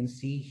 You can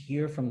see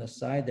here from the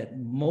side that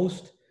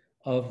most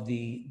of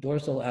the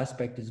dorsal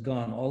aspect is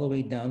gone all the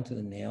way down to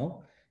the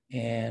nail.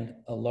 And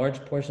a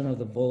large portion of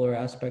the volar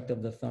aspect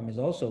of the thumb is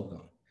also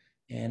gone.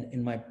 And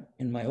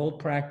in my old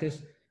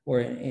practice, or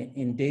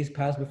in days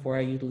past before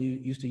I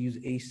used to use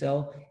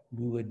ACell,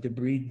 we would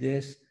debride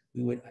this.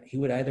 He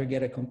would either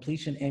get a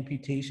completion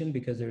amputation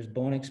because there's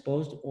bone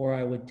exposed, or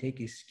I would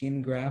take a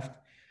skin graft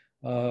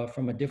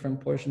from a different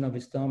portion of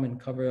his thumb and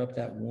cover up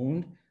that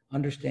wound,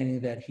 understanding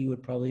that he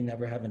would probably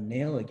never have a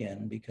nail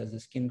again because the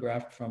skin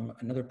graft from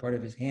another part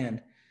of his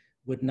hand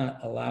would not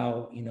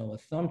allow, a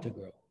thumb to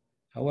grow.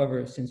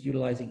 However, since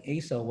utilizing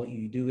ACell, what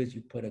you do is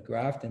you put a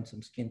graft and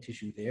some skin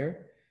tissue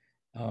there,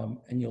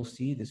 and you'll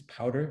see this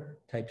powder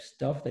type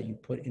stuff that you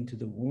put into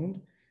the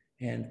wound.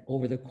 And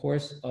over the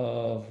course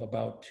of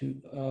about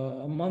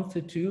a month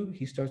to two,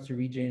 he starts to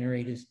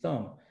regenerate his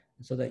thumb.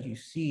 And so that you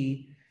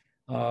see,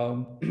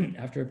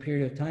 after a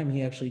period of time,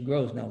 he actually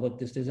grows. Now, look,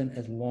 this isn't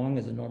as long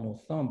as a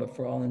normal thumb, but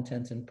for all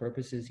intents and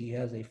purposes, he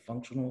has a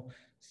functional,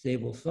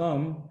 stable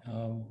thumb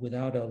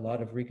without a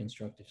lot of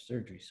reconstructive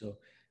surgery. So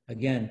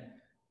again,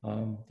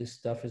 this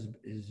stuff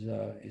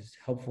is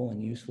helpful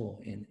and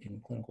useful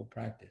in clinical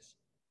practice.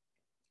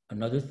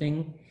 Another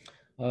thing,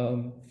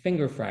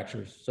 finger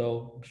fractures.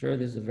 So I'm sure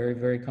this is a very,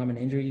 very common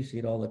injury. You see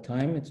it all the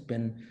time. It's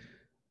been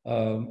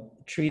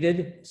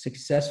treated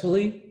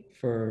successfully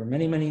for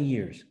many, many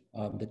years.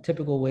 The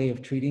typical way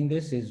of treating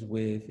this is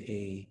with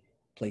a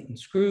plate and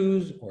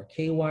screws or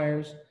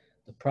K-wires.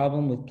 The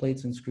problem with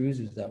plates and screws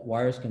is that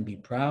wires can be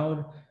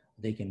proud,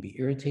 they can be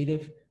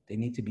irritative, they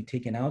need to be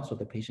taken out, so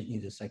the patient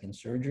needs a second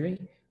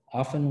surgery.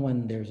 Often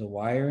when there's a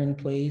wire in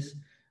place,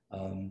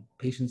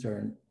 patients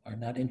are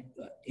not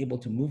able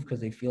to move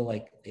because they feel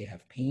like they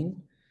have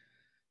pain.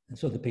 And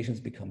so the patients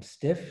become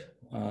stiff.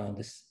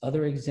 This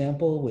other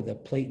example with a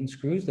plate and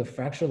screws, the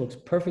fracture looks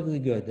perfectly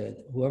good.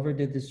 Whoever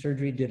did this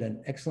surgery did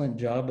an excellent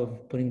job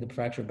of putting the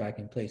fracture back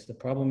in place. The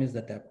problem is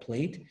that that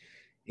plate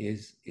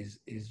is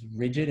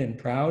rigid and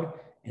proud,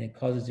 and it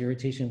causes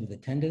irritation with the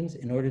tendons.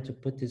 In order to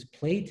put this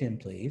plate in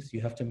place,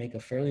 you have to make a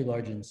fairly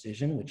large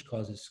incision, which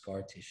causes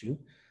scar tissue.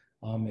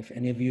 If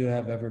any of you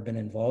have ever been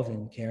involved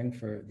in caring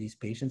for these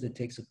patients, it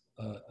takes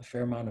a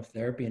fair amount of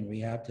therapy and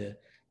rehab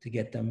to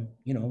get them,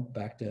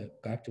 back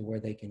to where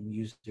they can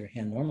use their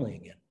hand normally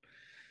again.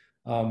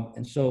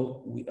 And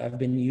so I've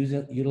been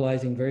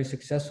utilizing very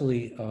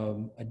successfully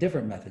a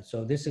different method.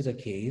 So this is a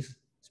case.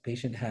 This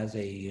patient has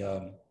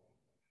a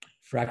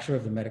fracture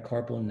of the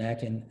metacarpal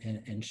neck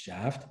and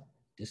shaft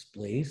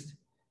displaced.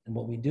 And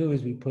what we do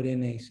is we put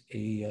in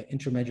a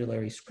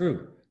intramedullary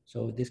screw.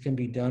 So this can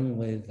be done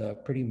with a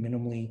pretty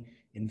minimally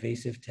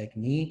invasive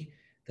technique.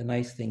 The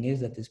nice thing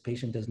is that this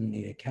patient doesn't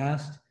need a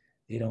cast.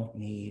 They don't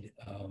need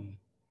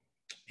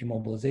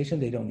immobilization.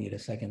 They don't need a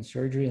second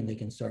surgery, and they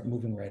can start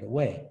moving right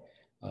away.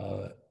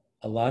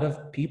 A lot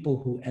of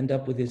people who end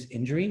up with this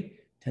injury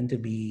tend to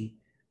be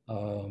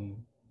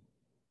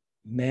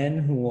men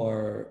who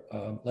are,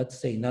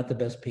 let's say, not the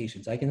best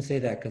patients. I can say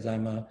that because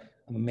I'm a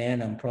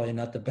man, I'm probably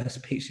not the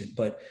best patient,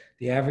 but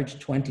the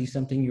average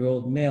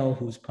 20-something-year-old male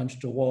who's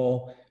punched a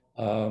wall,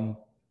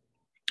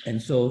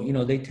 and so,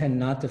 they tend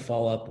not to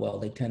follow up well.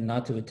 They tend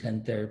not to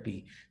attend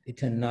therapy. They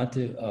tend not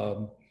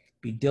to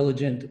be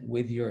diligent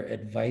with your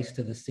advice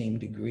to the same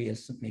degree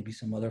as maybe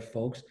some other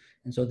folks.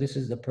 And so this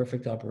is the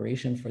perfect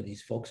operation for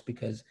these folks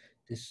because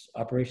this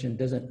operation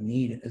doesn't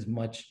need as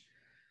much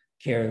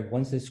care.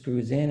 Once the screw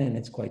is in and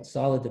it's quite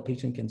solid, the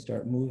patient can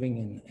start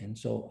moving. And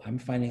so I'm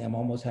finding I'm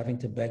almost having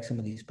to beg some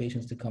of these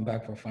patients to come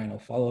back for final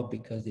follow-up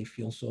because they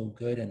feel so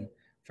good, and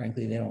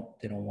frankly, they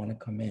don't want to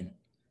come in.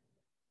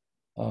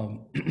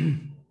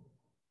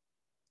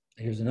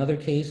 Here's another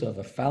case of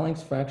a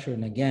phalanx fracture,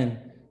 and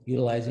again,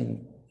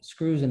 utilizing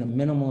screws and a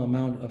minimal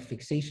amount of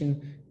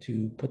fixation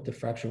to put the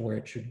fracture where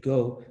it should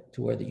go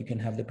to where that you can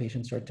have the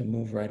patient start to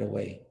move right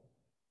away.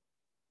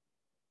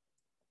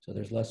 So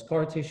there's less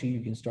scar tissue.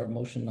 You can start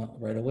motion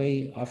right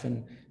away.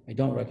 Often I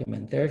don't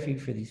recommend therapy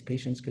for these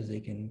patients because they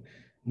can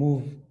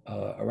move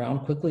around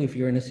quickly. If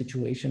you're in a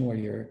situation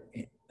where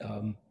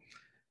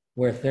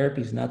where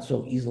therapy is not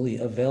so easily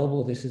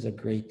available, this is a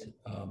great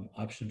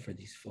option for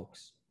these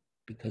folks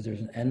because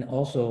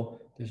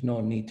there's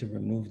no need to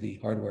remove the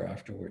hardware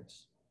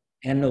afterwards,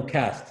 and no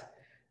cast.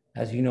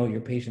 As you know,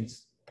 your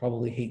patients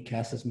probably hate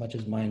casts as much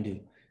as mine do.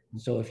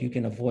 And so if you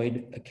can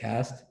avoid a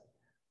cast,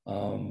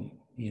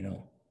 you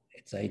know,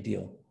 it's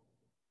ideal.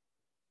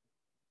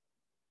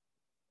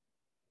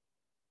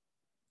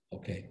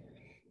 Okay.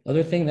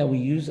 Other thing that we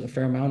use a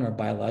fair amount are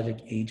biologic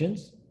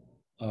agents,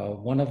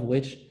 one of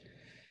which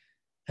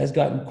has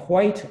gotten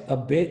quite a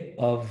bit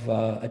of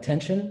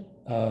attention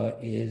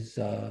is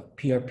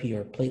PRP,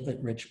 or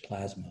platelet-rich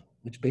plasma,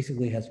 which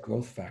basically has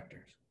growth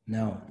factors.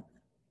 Now,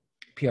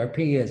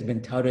 PRP has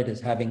been touted as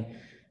having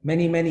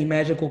many, many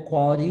magical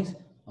qualities.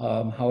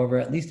 However,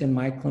 at least in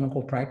my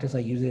clinical practice, I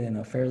use it in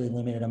a fairly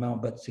limited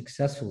amount, but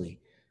successfully.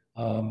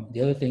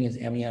 The other thing is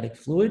amniotic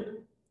fluid,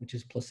 which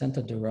is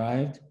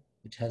placenta-derived,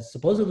 which has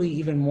supposedly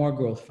even more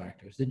growth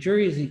factors. The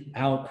jury is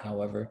out,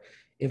 however,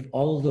 if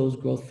all of those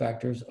growth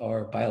factors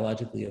are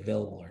biologically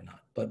available or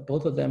not. But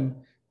both of them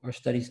are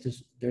studies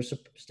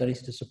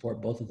to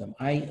support both of them.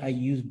 I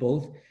use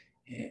both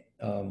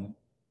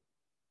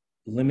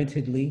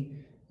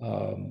limitedly.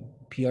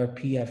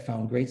 PRP, I've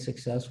found great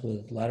success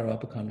with lateral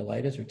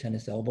epicondylitis or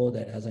tennis elbow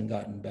that hasn't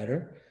gotten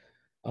better,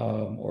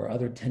 or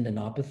other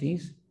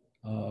tendinopathies.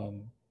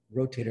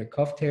 Rotator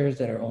cuff tears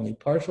that are only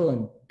partial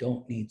and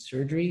don't need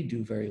surgery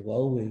do very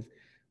well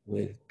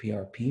with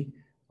PRP.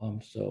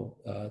 So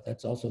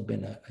that's also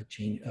been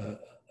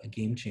a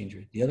game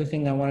changer. The other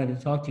thing I wanted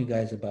to talk to you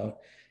guys about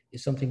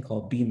is something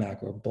called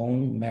BMAC, or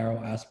bone marrow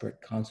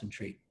aspirate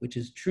concentrate, which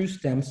is true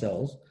stem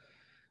cells.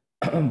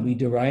 We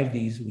derive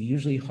these, we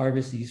usually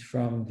harvest these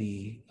from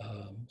the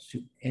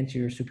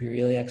anterior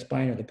superior iliac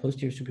spine or the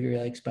posterior superior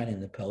iliac spine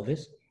in the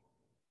pelvis.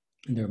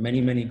 And there are many,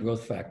 many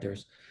growth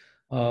factors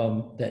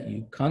that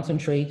you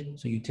concentrate.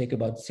 So you take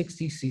about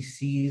 60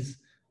 cc's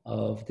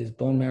of this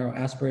bone marrow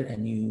aspirate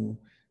and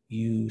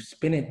you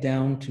spin it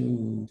down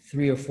to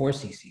 3 or 4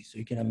 cc's. So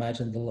you can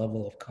imagine the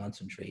level of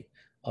concentrate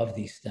of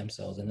these stem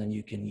cells, and then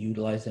you can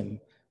utilize them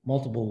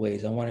multiple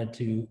ways. I wanted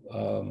to,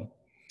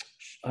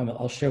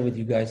 I'll share with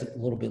you guys a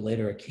little bit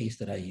later a case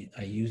that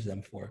I use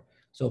them for.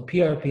 So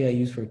PRP I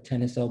use for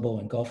tennis elbow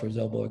and golfer's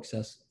elbow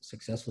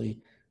successfully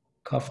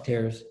cuff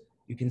tears.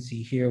 You can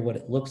see here what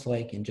it looks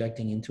like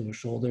injecting into a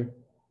shoulder.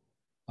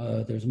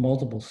 There's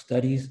multiple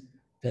studies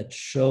that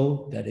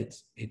show that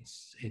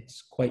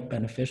it's quite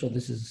beneficial.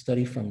 This is a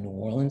study from New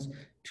Orleans,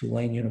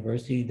 Tulane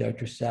University.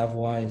 Dr.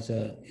 Savoy is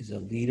a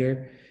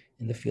leader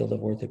in the field of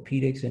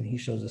orthopedics, and he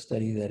shows a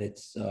study that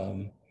it's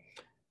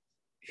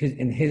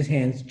in his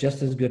hands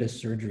just as good as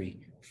surgery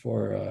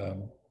for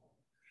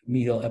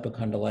medial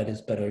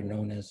epicondylitis, better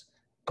known as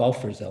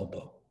golfer's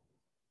elbow.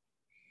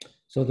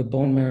 So the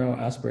bone marrow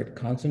aspirate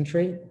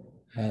concentrate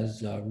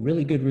has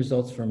really good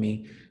results for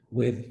me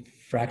with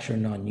fracture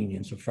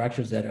non-union, so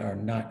fractures that are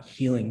not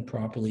healing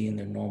properly in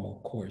their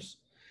normal course.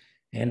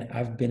 And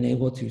I've been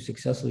able to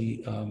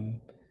successfully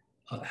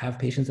have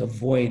patients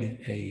avoid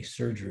a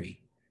surgery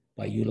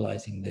by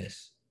utilizing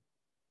this.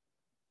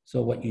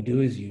 So what you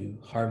do is you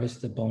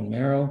harvest the bone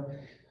marrow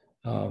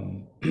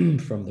from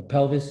the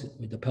pelvis.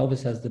 The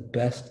pelvis has the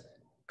best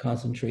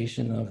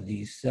concentration of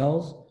these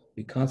cells.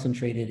 We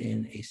concentrate it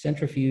in a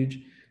centrifuge,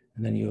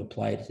 and then you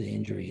apply it to the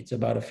injury. It's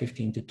about a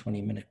 15 to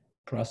 20 minute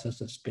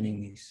process of spinning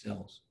these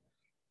cells.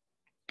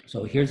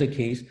 So here's a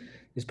case.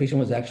 This patient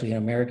was actually an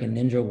American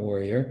Ninja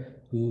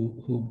warrior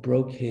who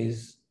broke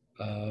his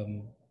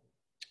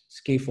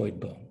scaphoid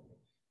bone.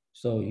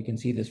 So you can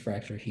see this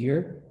fracture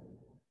here.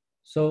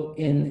 So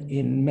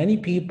in many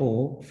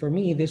people, for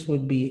me, this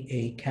would be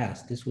a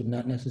cast. This would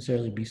not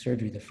necessarily be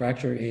surgery. The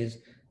fracture is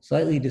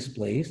slightly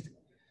displaced,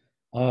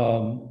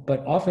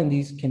 but often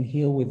these can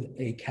heal with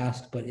a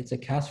cast, but it's a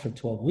cast for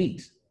 12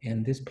 weeks.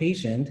 And this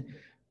patient,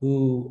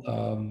 who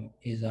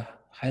is a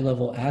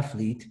high-level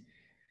athlete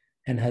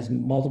and has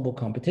multiple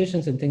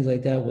competitions and things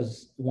like that,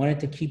 wanted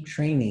to keep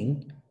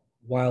training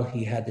while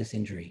he had this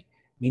injury,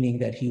 meaning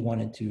that he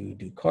wanted to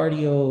do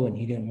cardio and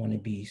he didn't want to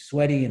be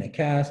sweaty in a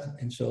cast.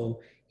 And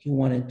so he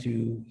wanted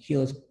to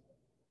heal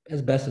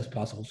as best as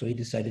possible. So he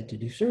decided to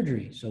do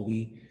surgery. So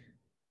we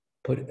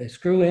put a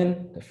screw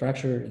in,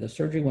 the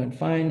surgery went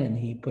fine, and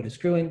he put a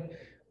screw in.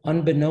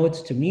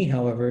 Unbeknownst to me,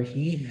 however,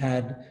 he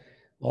had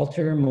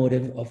ulterior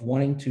motive of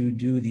wanting to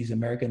do these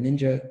American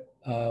Ninja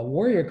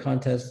warrior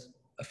contests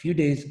a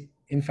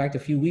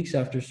few weeks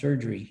after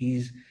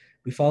surgery.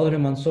 We followed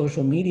him on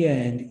social media,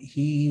 and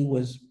he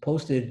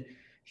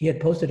had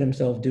posted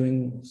himself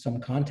doing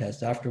some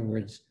contests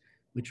afterwards,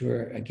 which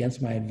were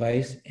against my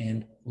advice.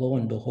 And lo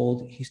and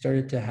behold, he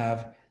started to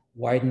have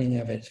widening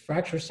of his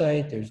fracture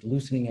site. There's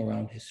loosening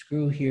around his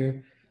screw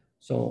here.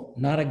 So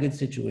not a good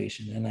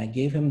situation. And I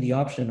gave him the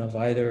option of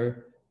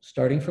either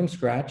starting from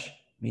scratch,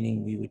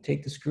 meaning we would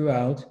take the screw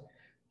out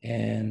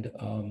and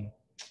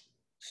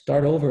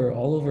start over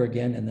all over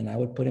again, and then I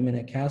would put him in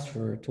a cast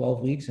for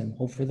 12 weeks and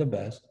hope for the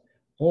best.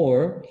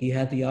 Or he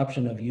had the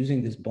option of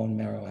using this bone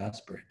marrow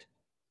aspirate.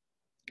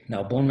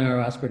 Now, bone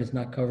marrow aspirate is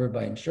not covered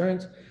by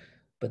insurance,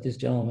 but this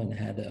gentleman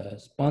had a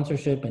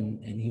sponsorship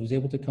and he was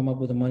able to come up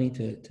with the money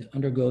to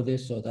undergo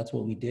this. So that's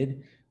what we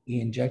did.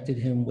 We injected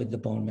him with the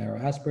bone marrow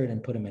aspirate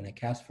and put him in a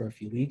cast for a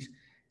few weeks.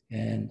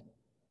 And,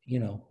 you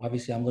know,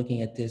 obviously I'm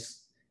looking at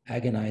this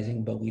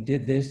agonizing, but we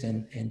did this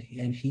and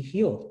he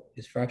healed.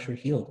 His fracture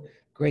healed.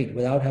 Great,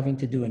 without having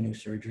to do a new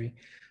surgery.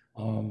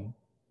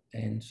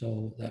 And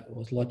so that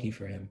was lucky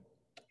for him.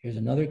 Here's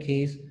another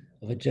case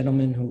of a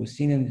gentleman who was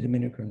seen in the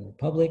Dominican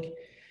Republic.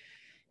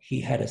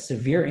 He had a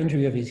severe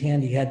injury of his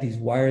hand. He had these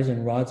wires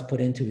and rods put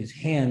into his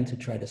hand to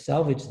try to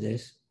salvage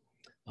this.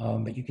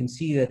 But you can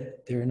see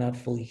that they're not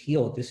fully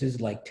healed. This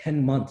is like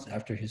 10 months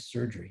after his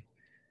surgery.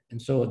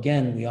 And so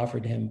again, we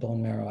offered him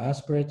bone marrow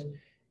aspirate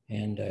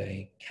and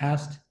a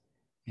cast.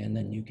 And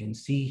then you can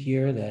see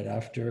here that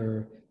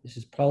after, this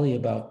is probably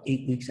about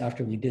 8 weeks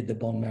after we did the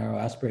bone marrow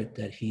aspirate,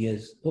 that he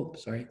is,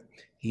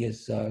 he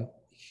has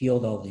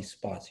healed all these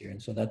spots here.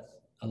 And so that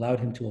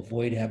allowed him to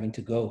avoid having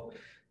to go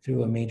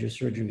through a major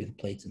surgery with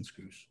plates and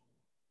screws.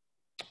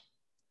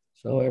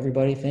 So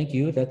everybody, thank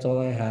you. That's all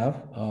I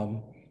have.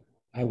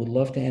 I would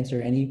love to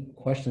answer any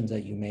questions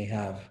that you may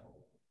have.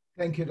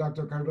 Thank you,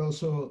 Dr.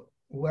 Cardoso.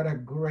 What a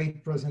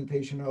great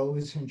presentation. I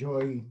always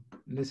enjoy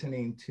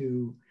listening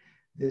to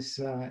this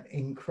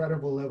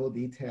incredible level of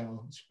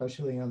detail,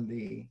 especially on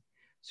the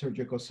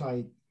surgical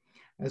side.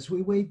 As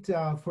we wait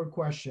for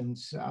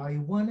questions, I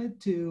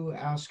wanted to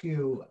ask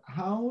you,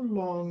 how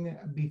long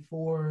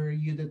before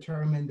you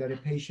determine that a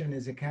patient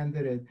is a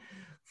candidate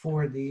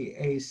for the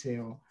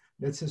ACell?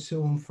 Let's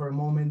assume for a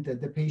moment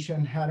that the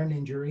patient had an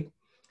injury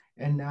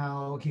and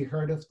now he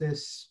heard of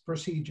this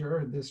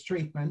procedure, this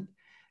treatment,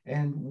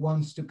 and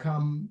wants to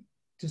come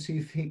to see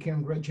if he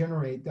can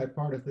regenerate that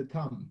part of the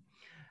thumb.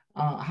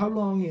 How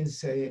long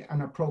is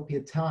an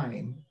appropriate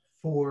time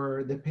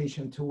for the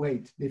patient to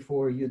wait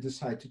before you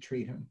decide to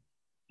treat him?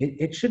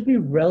 It should be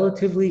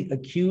relatively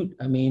acute.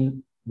 I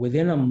mean,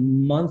 within a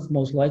month,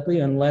 most likely,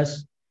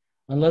 unless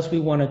we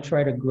want to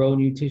try to grow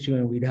new tissue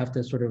and we'd have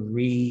to sort of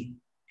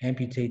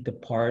re-amputate the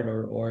part,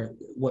 or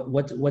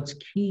what's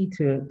key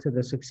to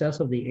the success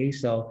of the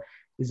ACell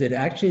is it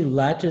actually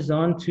latches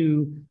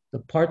onto the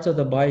parts of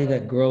the body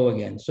that grow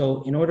again.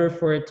 So in order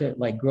for it to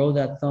like grow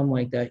that thumb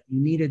like that, you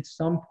needed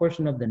some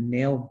portion of the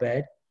nail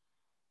bed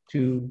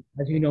to,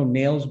 as you know,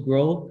 nails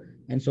grow.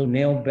 And so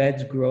nail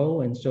beds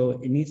grow. And so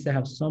it needs to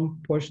have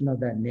some portion of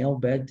that nail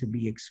bed to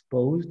be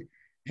exposed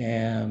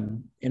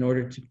in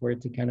order for it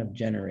to kind of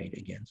generate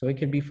again. So it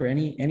can be for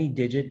any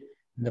digit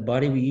in the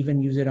body. We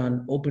even use it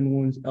on open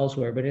wounds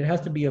elsewhere, but it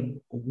has to be a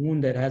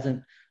wound that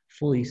hasn't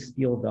fully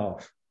sealed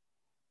off.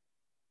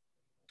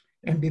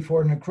 And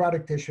before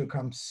necrotic tissue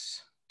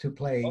comes to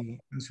play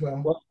as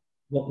well?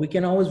 Well, we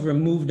can always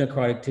remove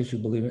necrotic tissue,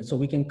 believe it. So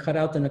we can cut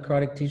out the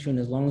necrotic tissue, and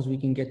as long as we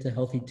can get to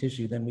healthy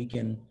tissue, then we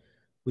can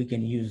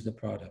use the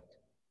product.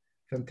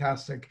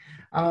 Fantastic.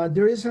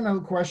 There is another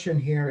question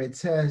here. It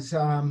says,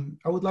 I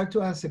would like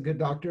to ask the good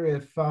doctor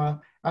if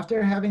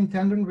after having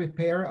tendon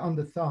repair on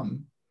the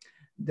thumb,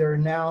 there are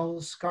now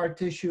scar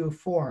tissue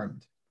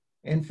formed.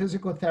 In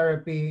physical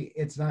therapy,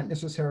 it's not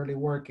necessarily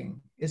working.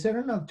 Is there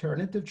an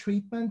alternative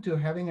treatment to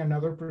having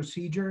another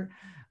procedure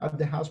at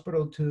the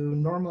hospital to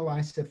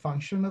normalize the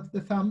function of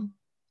the thumb?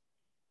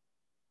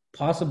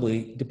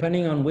 Possibly,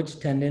 depending on which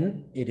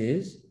tendon it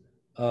is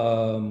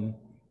and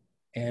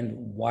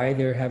why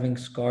they're having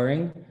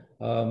scarring.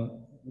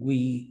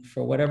 We,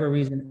 for whatever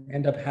reason,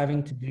 end up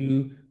having to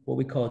do what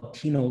we call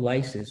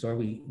tenolysis, or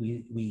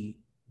we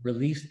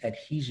release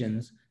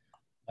adhesions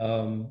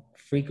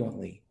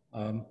frequently.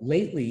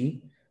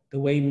 Lately, the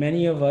way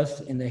many of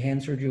us in the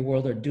hand surgery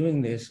world are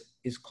doing this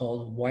is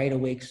called wide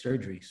awake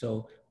surgery.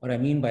 So what I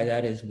mean by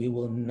that is we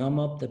will numb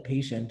up the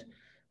patient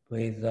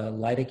with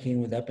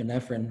lidocaine with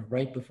epinephrine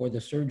right before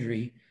the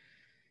surgery.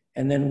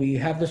 And then we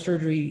have the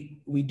surgery,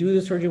 we do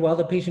the surgery while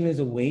the patient is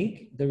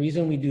awake. The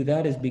reason we do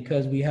that is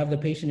because we have the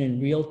patient in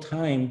real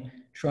time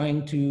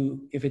trying to,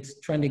 if it's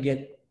trying to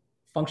get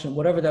function,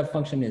 whatever that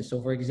function is.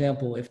 So for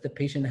example, if the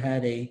patient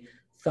had a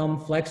thumb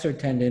flexor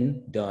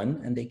tendon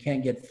done and they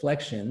can't get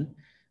flexion,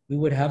 we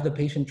would have the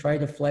patient try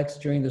to flex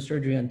during the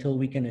surgery until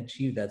we can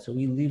achieve that. So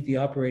we leave the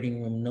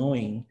operating room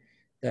knowing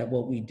that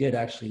what we did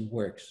actually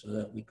works. So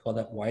that we call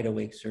that wide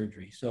awake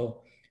surgery.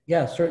 So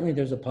yeah, certainly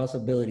there's a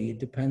possibility. It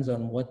depends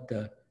on what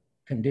the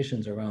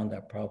conditions around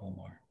that problem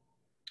are.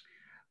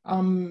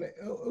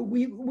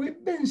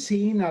 We've been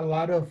seeing a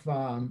lot of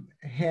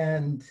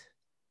hand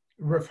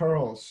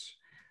referrals,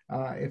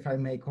 if I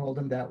may call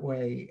them that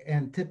way,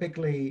 and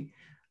typically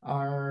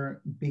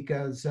are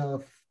because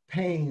of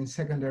pain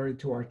secondary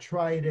to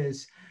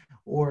arthritis,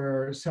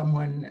 or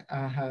someone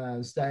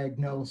has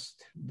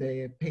diagnosed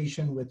the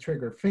patient with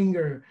trigger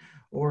finger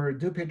or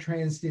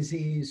Dupuytren's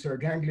disease or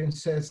ganglion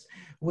cyst.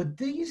 Would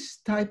these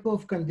type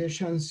of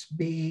conditions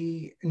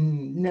be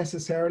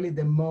necessarily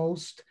the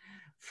most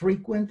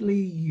frequently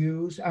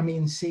used, I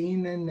mean,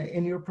 seen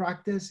in your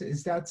practice?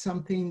 Is that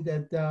something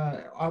that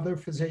other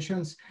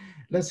physicians,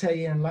 let's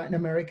say in Latin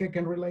America,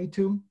 can relate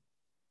to?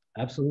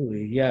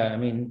 Absolutely. Yeah. I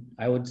mean,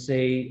 I would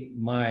say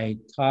my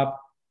top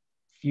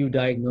few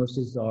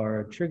diagnoses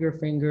are trigger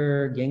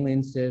finger,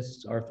 ganglion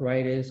cysts,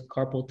 arthritis,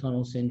 carpal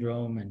tunnel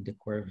syndrome, and de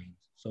Quervain's.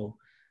 So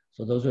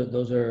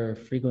those are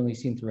frequently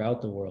seen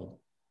throughout the world.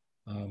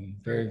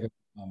 Very, very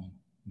common.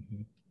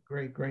 Mhm.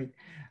 Great, great.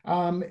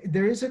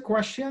 There is a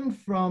question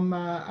from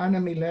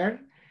Ana Miller.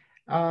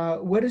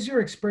 What is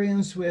your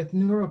experience with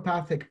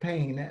neuropathic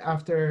pain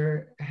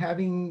after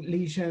having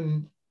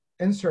lesion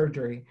and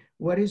surgery?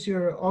 What is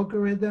your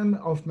algorithm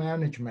of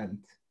management?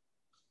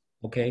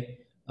 Okay.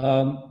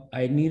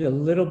 I need a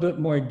little bit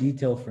more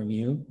detail from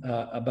you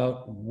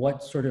about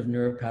what sort of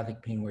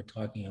neuropathic pain we're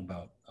talking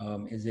about.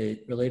 Is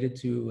it related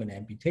to an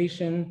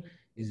amputation?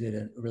 Is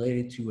it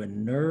related to a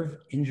nerve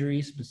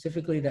injury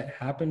specifically that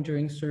happened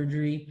during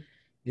surgery?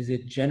 Is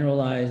it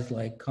generalized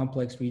like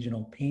complex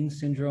regional pain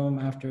syndrome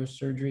after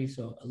surgery?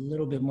 So a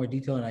little bit more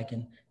detail and I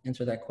can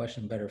answer that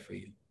question better for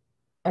you.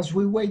 As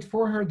we wait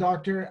for her,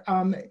 doctor,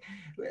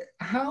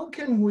 how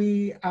can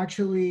we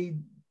actually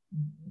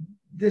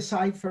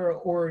decipher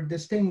or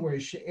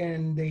distinguish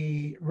in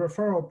the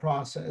referral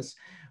process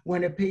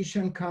when a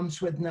patient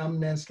comes with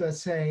numbness,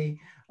 let's say,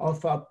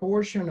 of a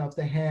portion of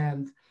the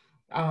hand,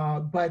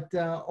 but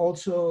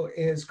also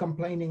is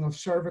complaining of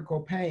cervical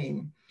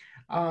pain?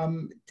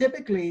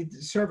 Typically,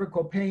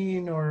 cervical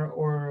pain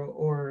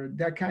or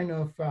that kind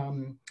of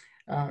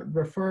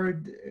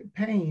referred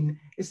pain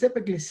is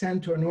typically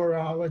sent to a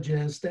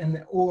neurologist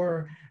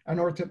or an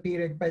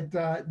orthopedic, but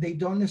they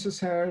don't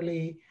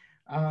necessarily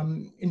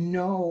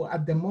know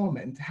at the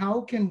moment.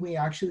 How can we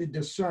actually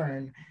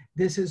discern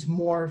this is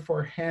more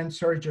for hand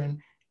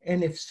surgeon?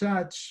 And if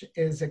such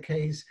is the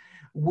case,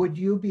 would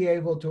you be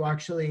able to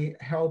actually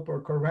help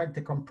or correct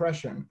the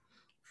compression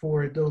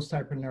for those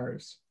type of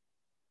nerves?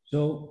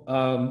 So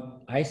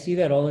I see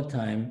that all the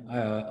time.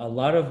 A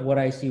lot of what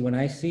I see when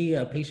I see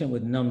a patient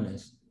with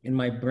numbness in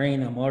my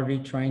brain, I'm already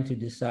trying to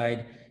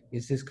decide,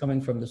 is this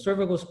coming from the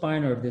cervical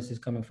spine or if this is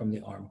coming from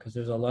the arm? Because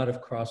there's a lot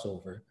of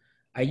crossover.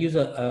 I use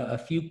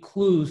a few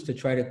clues to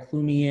try to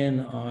clue me in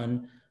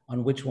on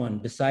which one.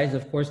 Besides,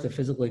 of course, the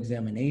physical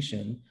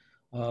examination,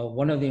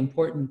 one of the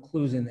important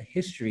clues in the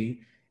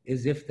history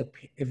is if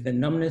the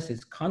numbness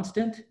is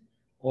constant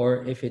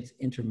or if it's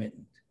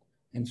intermittent.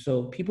 And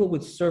so people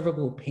with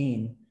cervical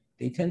pain,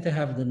 they tend to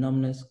have the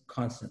numbness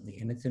constantly,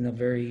 and it's in a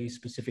very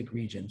specific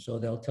region. So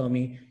they'll tell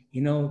me,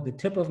 you know, the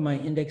tip of my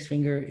index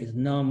finger is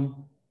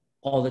numb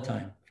all the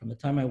time. From the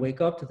time I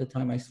wake up to the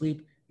time I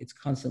sleep, it's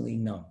constantly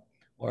numb.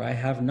 Or I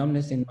have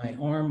numbness in my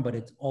arm, but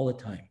it's all the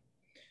time.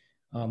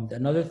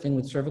 Another thing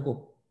with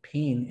cervical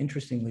pain,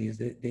 interestingly, is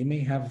that they may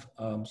have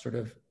sort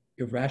of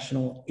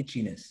irrational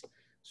itchiness.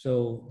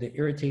 So the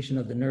irritation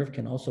of the nerve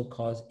can also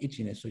cause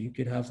itchiness. So you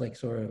could have like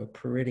sort of a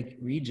pruritic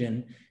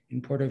region in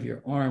part of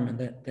your arm, and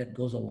that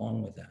goes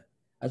along with that.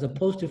 As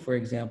opposed to, for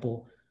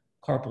example,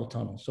 carpal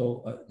tunnel.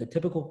 So the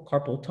typical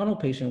carpal tunnel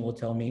patient will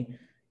tell me,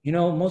 you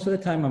know, most of the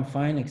time I'm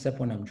fine, except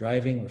when I'm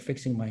driving or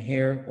fixing my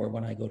hair or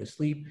when I go to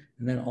sleep,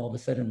 and then all of a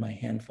sudden my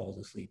hand falls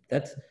asleep.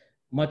 That's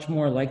much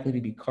more likely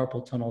to be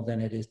carpal tunnel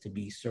than it is to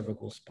be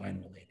cervical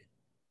spine related.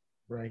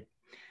 Right.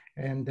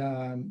 And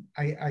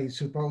I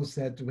suppose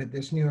that with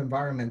this new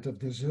environment of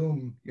the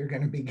Zoom, you're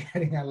going to be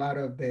getting a lot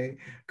of the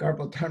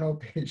carpal tunnel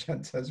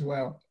patients as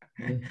well.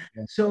 Yeah.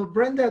 So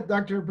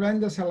Dr.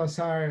 Brenda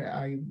Salazar,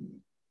 I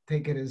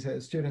take it as a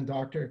student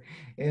doctor,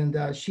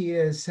 and she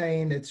is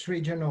saying it's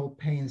regional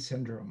pain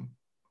syndrome.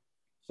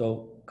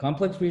 So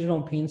complex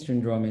regional pain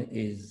syndrome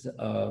is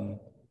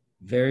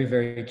very,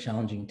 very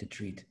challenging to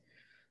treat.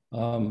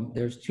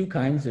 There's two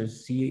kinds.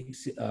 There's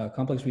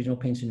complex regional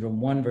pain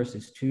syndrome 1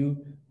 versus 2.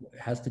 It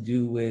has to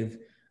do with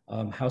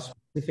how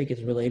specific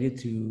it's related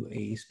to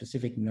a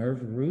specific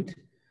nerve root.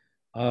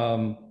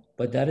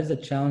 But that is a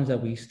challenge that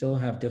we still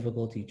have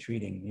difficulty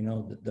treating. You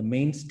know, the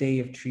mainstay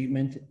of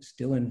treatment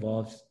still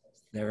involves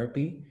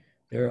therapy.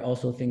 There are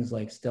also things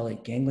like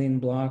stellate ganglion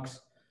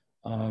blocks.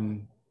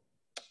 The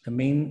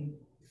main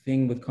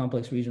thing with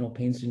complex regional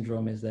pain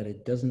syndrome is that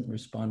it doesn't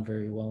respond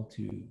very well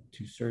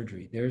to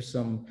surgery. There's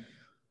some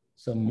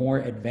more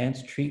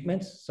advanced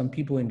treatments. Some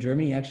people in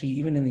Germany, actually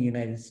even in the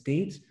United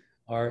States,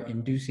 are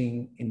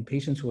inducing, in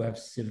patients who have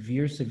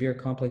severe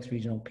complex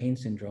regional pain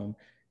syndrome,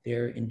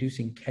 they're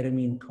inducing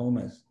ketamine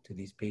comas to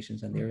these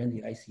patients, and they're in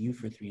the ICU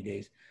for 3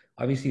 days.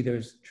 Obviously,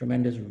 there's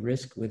tremendous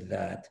risk with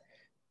that,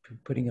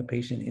 putting a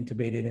patient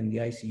intubated in the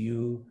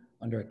ICU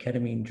under a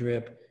ketamine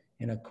drip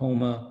in a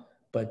coma,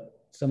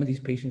 but some of these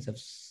patients have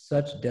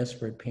such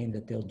desperate pain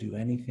that they'll do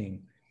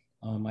anything.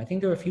 I think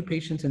there are a few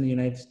patients in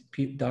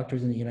the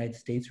doctors in the United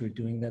States who are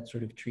doing that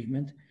sort of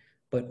treatment,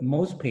 but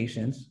most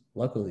patients,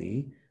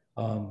 luckily,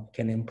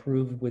 can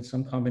improve with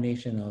some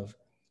combination of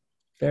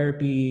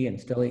therapy and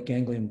stellate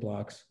ganglion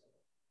blocks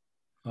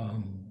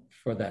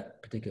for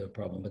that particular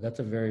problem. But that's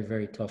a very,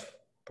 very tough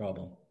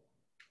problem.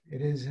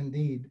 It is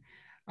indeed.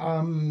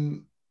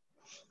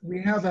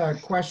 We have a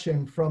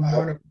question from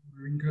one of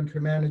our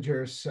country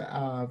managers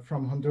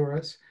from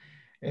Honduras.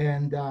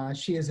 And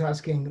she is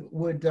asking,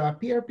 would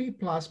PRP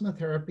plasma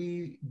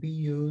therapy be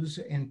used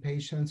in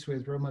patients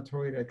with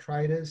rheumatoid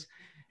arthritis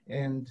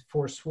and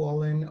for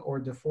swollen or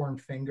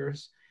deformed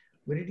fingers?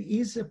 Would it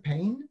ease the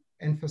pain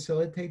and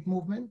facilitate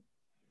movement?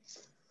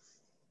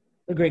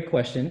 A great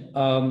question.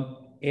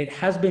 It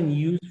has been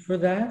used for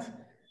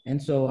that.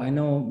 And so I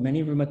know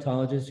many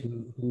rheumatologists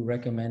who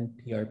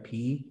recommend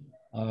PRP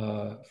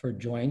for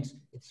joints.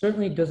 It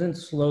certainly doesn't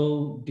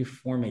slow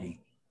deformity.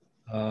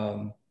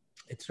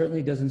 It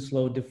certainly doesn't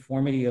slow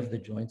deformity of the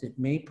joints. It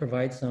may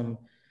provide some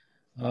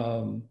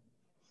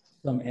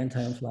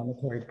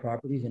anti-inflammatory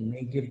properties and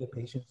may give the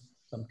patient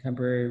some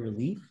temporary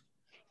relief.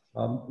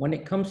 When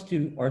it comes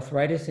to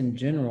arthritis in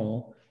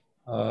general,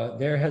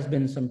 there has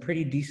been some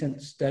pretty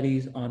decent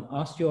studies on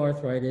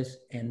osteoarthritis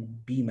and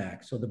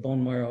BMAC, so the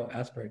bone marrow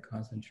aspirate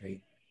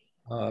concentrate.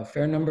 A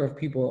fair number of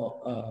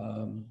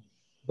people,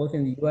 both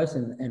in the US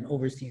and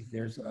overseas,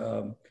 there's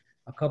a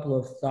couple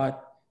of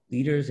thought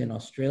leaders in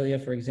Australia,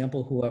 for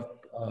example, who have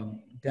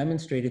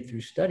demonstrated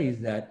through studies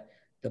that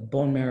the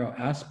bone marrow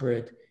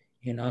aspirate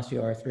in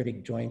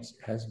osteoarthritic joints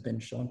has been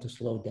shown to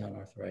slow down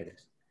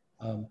arthritis.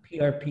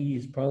 PRP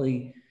is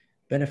probably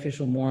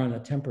beneficial more on a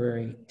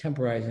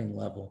temporizing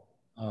level.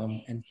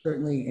 And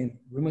certainly in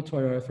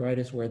rheumatoid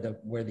arthritis where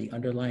the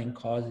underlying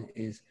cause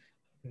is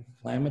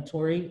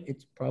inflammatory,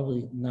 it's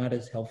probably not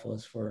as helpful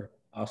as for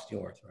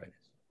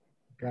osteoarthritis.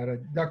 Got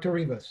it. Dr.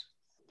 Rivas.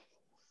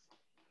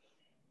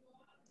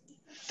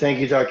 Thank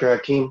you, Dr.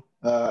 Hakim.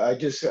 I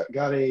just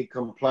got a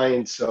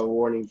compliance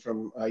warning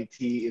from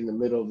IT in the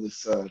middle of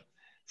this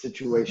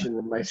situation,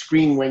 and my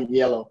screen went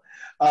yellow.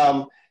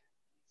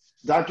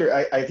 Doctor,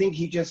 I think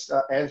he just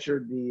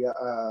answered the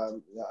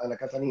Ana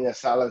Catalina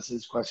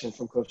Salas's question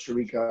from Costa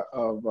Rica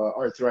of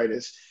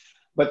arthritis.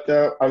 But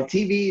on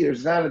TV,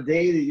 there's not a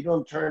day that you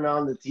don't turn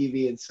on the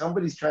TV and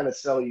somebody's trying to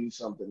sell you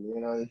something. You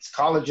know, it's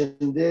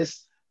collagen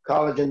this,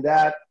 collagen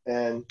that,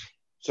 and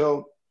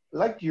so I'd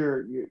like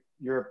your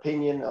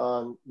opinion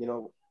on, you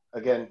know,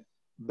 again,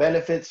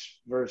 benefits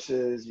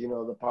versus, you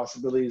know, the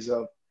possibilities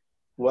of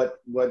what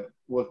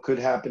could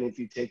happen if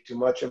you take too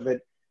much of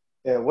it.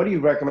 What do you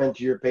recommend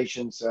to your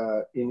patients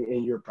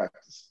in your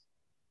practice?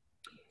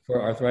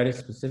 For arthritis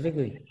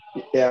specifically?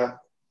 Yeah.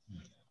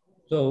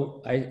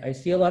 So I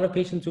see a lot of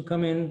patients who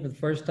come in for the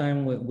first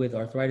time with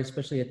arthritis,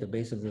 especially at the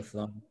base of the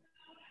thumb.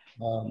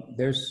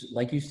 There's,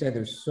 like you said,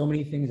 there's so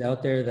many things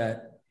out there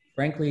that,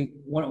 frankly,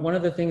 one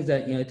of the things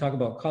that, you know, I talk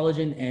about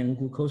collagen and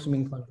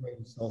glucosamine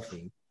chloride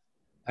sulfate.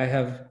 I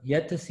have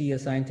yet to see a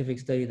scientific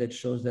study that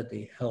shows that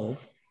they help.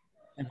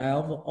 And I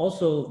have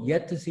also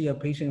yet to see a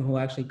patient who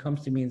actually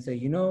comes to me and say,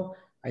 you know,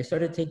 I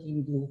started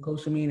taking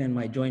glucosamine and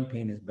my joint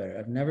pain is better.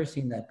 I've never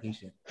seen that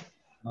patient.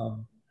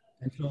 And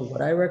so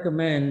what I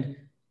recommend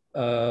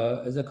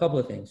is a couple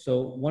of things.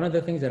 So one of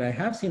the things that I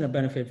have seen a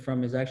benefit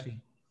from is actually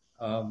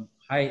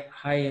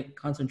high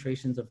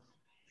concentrations of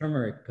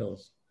turmeric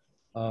pills.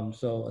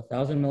 So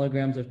 1,000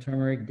 milligrams of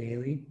turmeric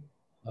daily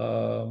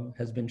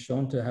has been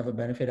shown to have a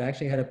benefit. I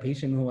actually had a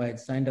patient who I had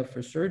signed up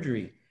for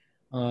surgery.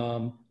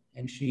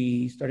 And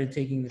she started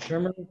taking the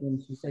turmeric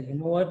and she said, you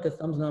know what, the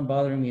thumb's not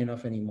bothering me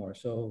enough anymore.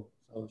 So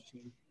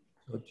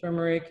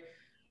turmeric,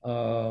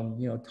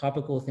 you know,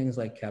 topical things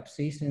like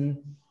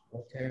capsaicin,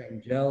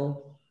 Voltaren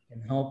gel can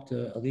help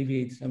to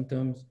alleviate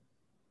symptoms.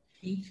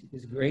 Heat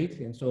is great.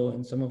 And so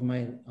in some of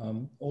my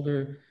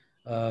older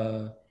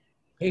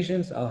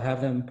patients, I'll have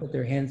them put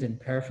their hands in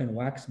paraffin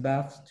wax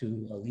baths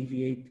to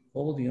alleviate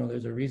cold. You know,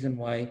 there's a reason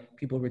why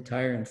people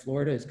retire in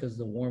Florida is because of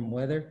the warm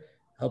weather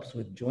helps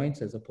with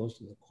joints as opposed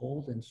to the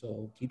cold. And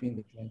so keeping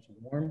the joints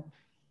warm,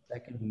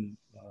 that can be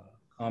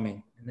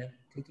calming. And then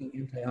taking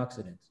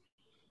antioxidants.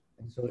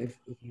 And so if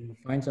you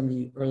find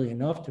somebody early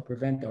enough to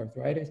prevent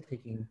arthritis,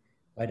 taking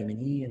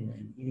vitamin E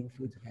and eating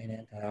foods high in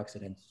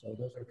antioxidants. So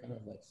those are kind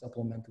of like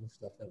supplemental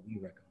stuff that we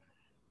recommend.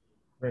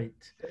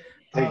 Great.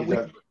 Thank you,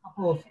 Dr.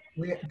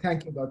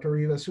 Thank you, Dr.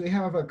 Rivas. We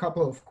have a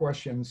couple of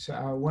questions.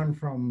 One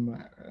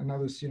from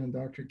another student,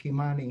 Dr.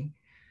 Kimani.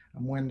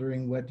 I'm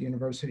wondering what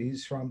university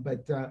he's from,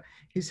 but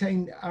he's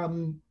saying,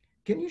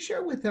 can you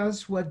share with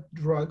us what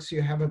drugs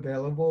you have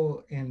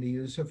available in the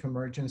use of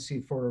emergency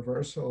for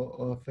reversal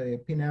of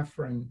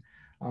epinephrine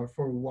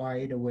for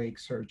wide awake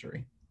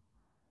surgery?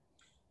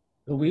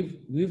 So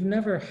we've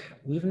never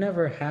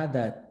had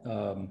that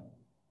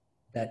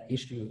that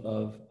issue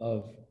of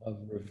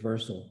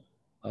reversal,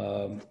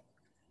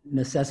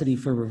 necessity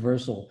for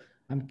reversal.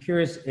 I'm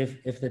curious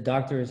if the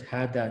doctor has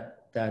had that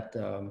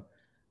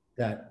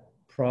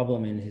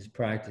problem in his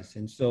practice.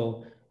 And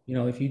so, you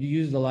know, if you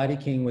use the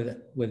lidocaine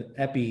with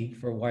epi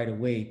for wide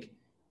awake,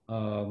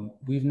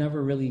 we've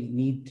never really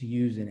need to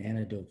use an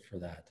antidote for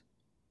that.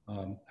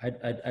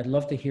 I'd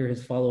love to hear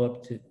his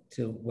follow-up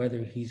to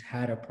whether he's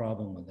had a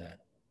problem with that.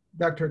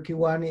 Dr.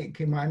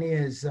 Kimani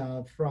is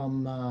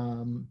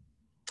from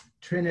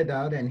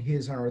Trinidad, and he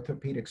is an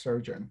orthopedic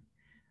surgeon.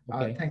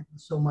 Okay. Thank you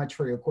so much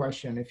for your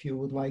question. If you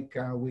would like,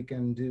 we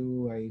can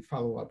do a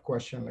follow-up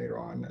question later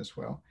on as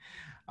well.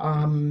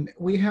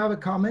 We have a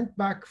comment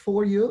back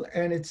for you,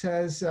 and it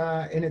says,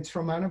 and it's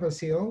from Ana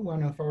Basil,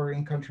 one of our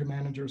in-country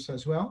managers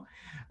as well.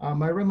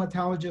 My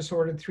rheumatologist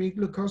ordered 3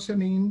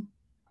 glucosamine,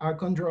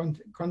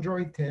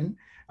 chondroitin,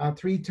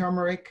 3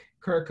 turmeric,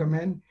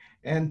 curcumin,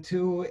 and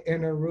 2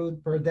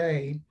 root per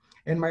day.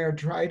 And my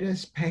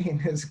arthritis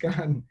pain is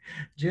gone.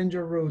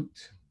 Ginger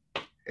root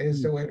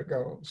is the way to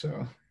go.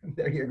 So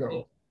there you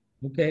go.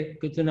 Okay,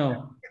 good to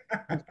know.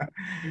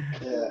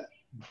 Yeah.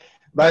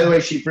 By the way,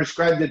 she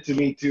prescribed it to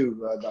me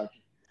too, doctor.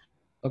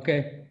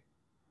 Okay,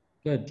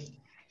 good.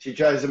 She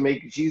tries to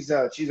make. She's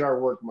our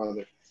work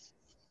mother.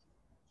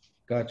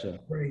 Gotcha.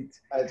 Great.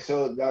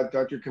 So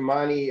Dr.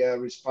 Kamani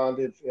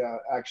responded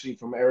actually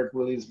from Eric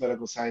Williams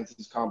Medical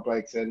Sciences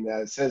Complex,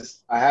 and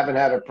says, I haven't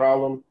had a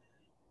problem,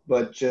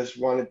 but just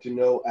wanted to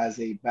know as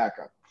a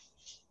backup.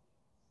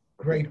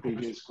 Great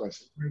Previous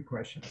question. Great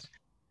questions.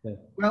 Okay.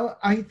 Well,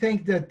 I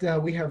think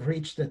that we have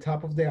reached the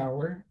top of the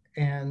hour,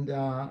 and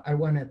I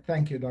want to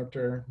thank you,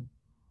 Dr.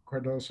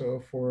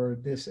 Cardoso, for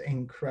this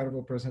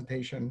incredible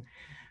presentation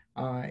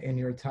in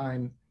your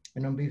time.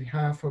 And on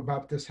behalf of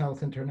Baptist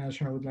Health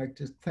International, I would like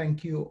to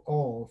thank you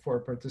all for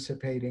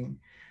participating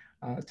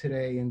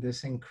today in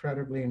this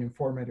incredibly and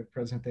informative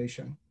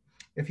presentation.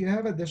 If you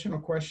have additional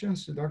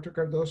questions to Dr.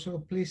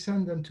 Cardoso, please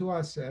send them to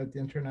us at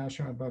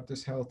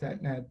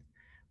internationalbaptisthealth.net.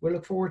 We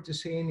look forward to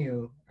seeing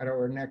you at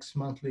our next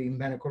monthly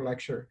medical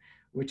lecture,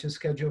 which is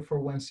scheduled for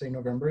Wednesday,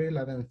 November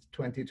 11th,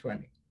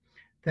 2020.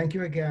 Thank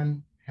you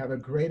again. Have a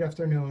great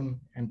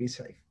afternoon and be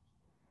safe.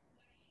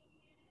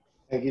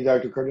 Thank you,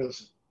 Dr.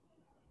 Cardoso.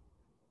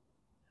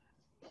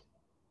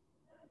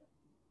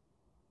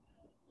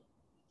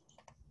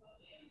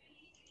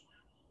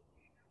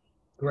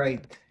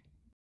 Great.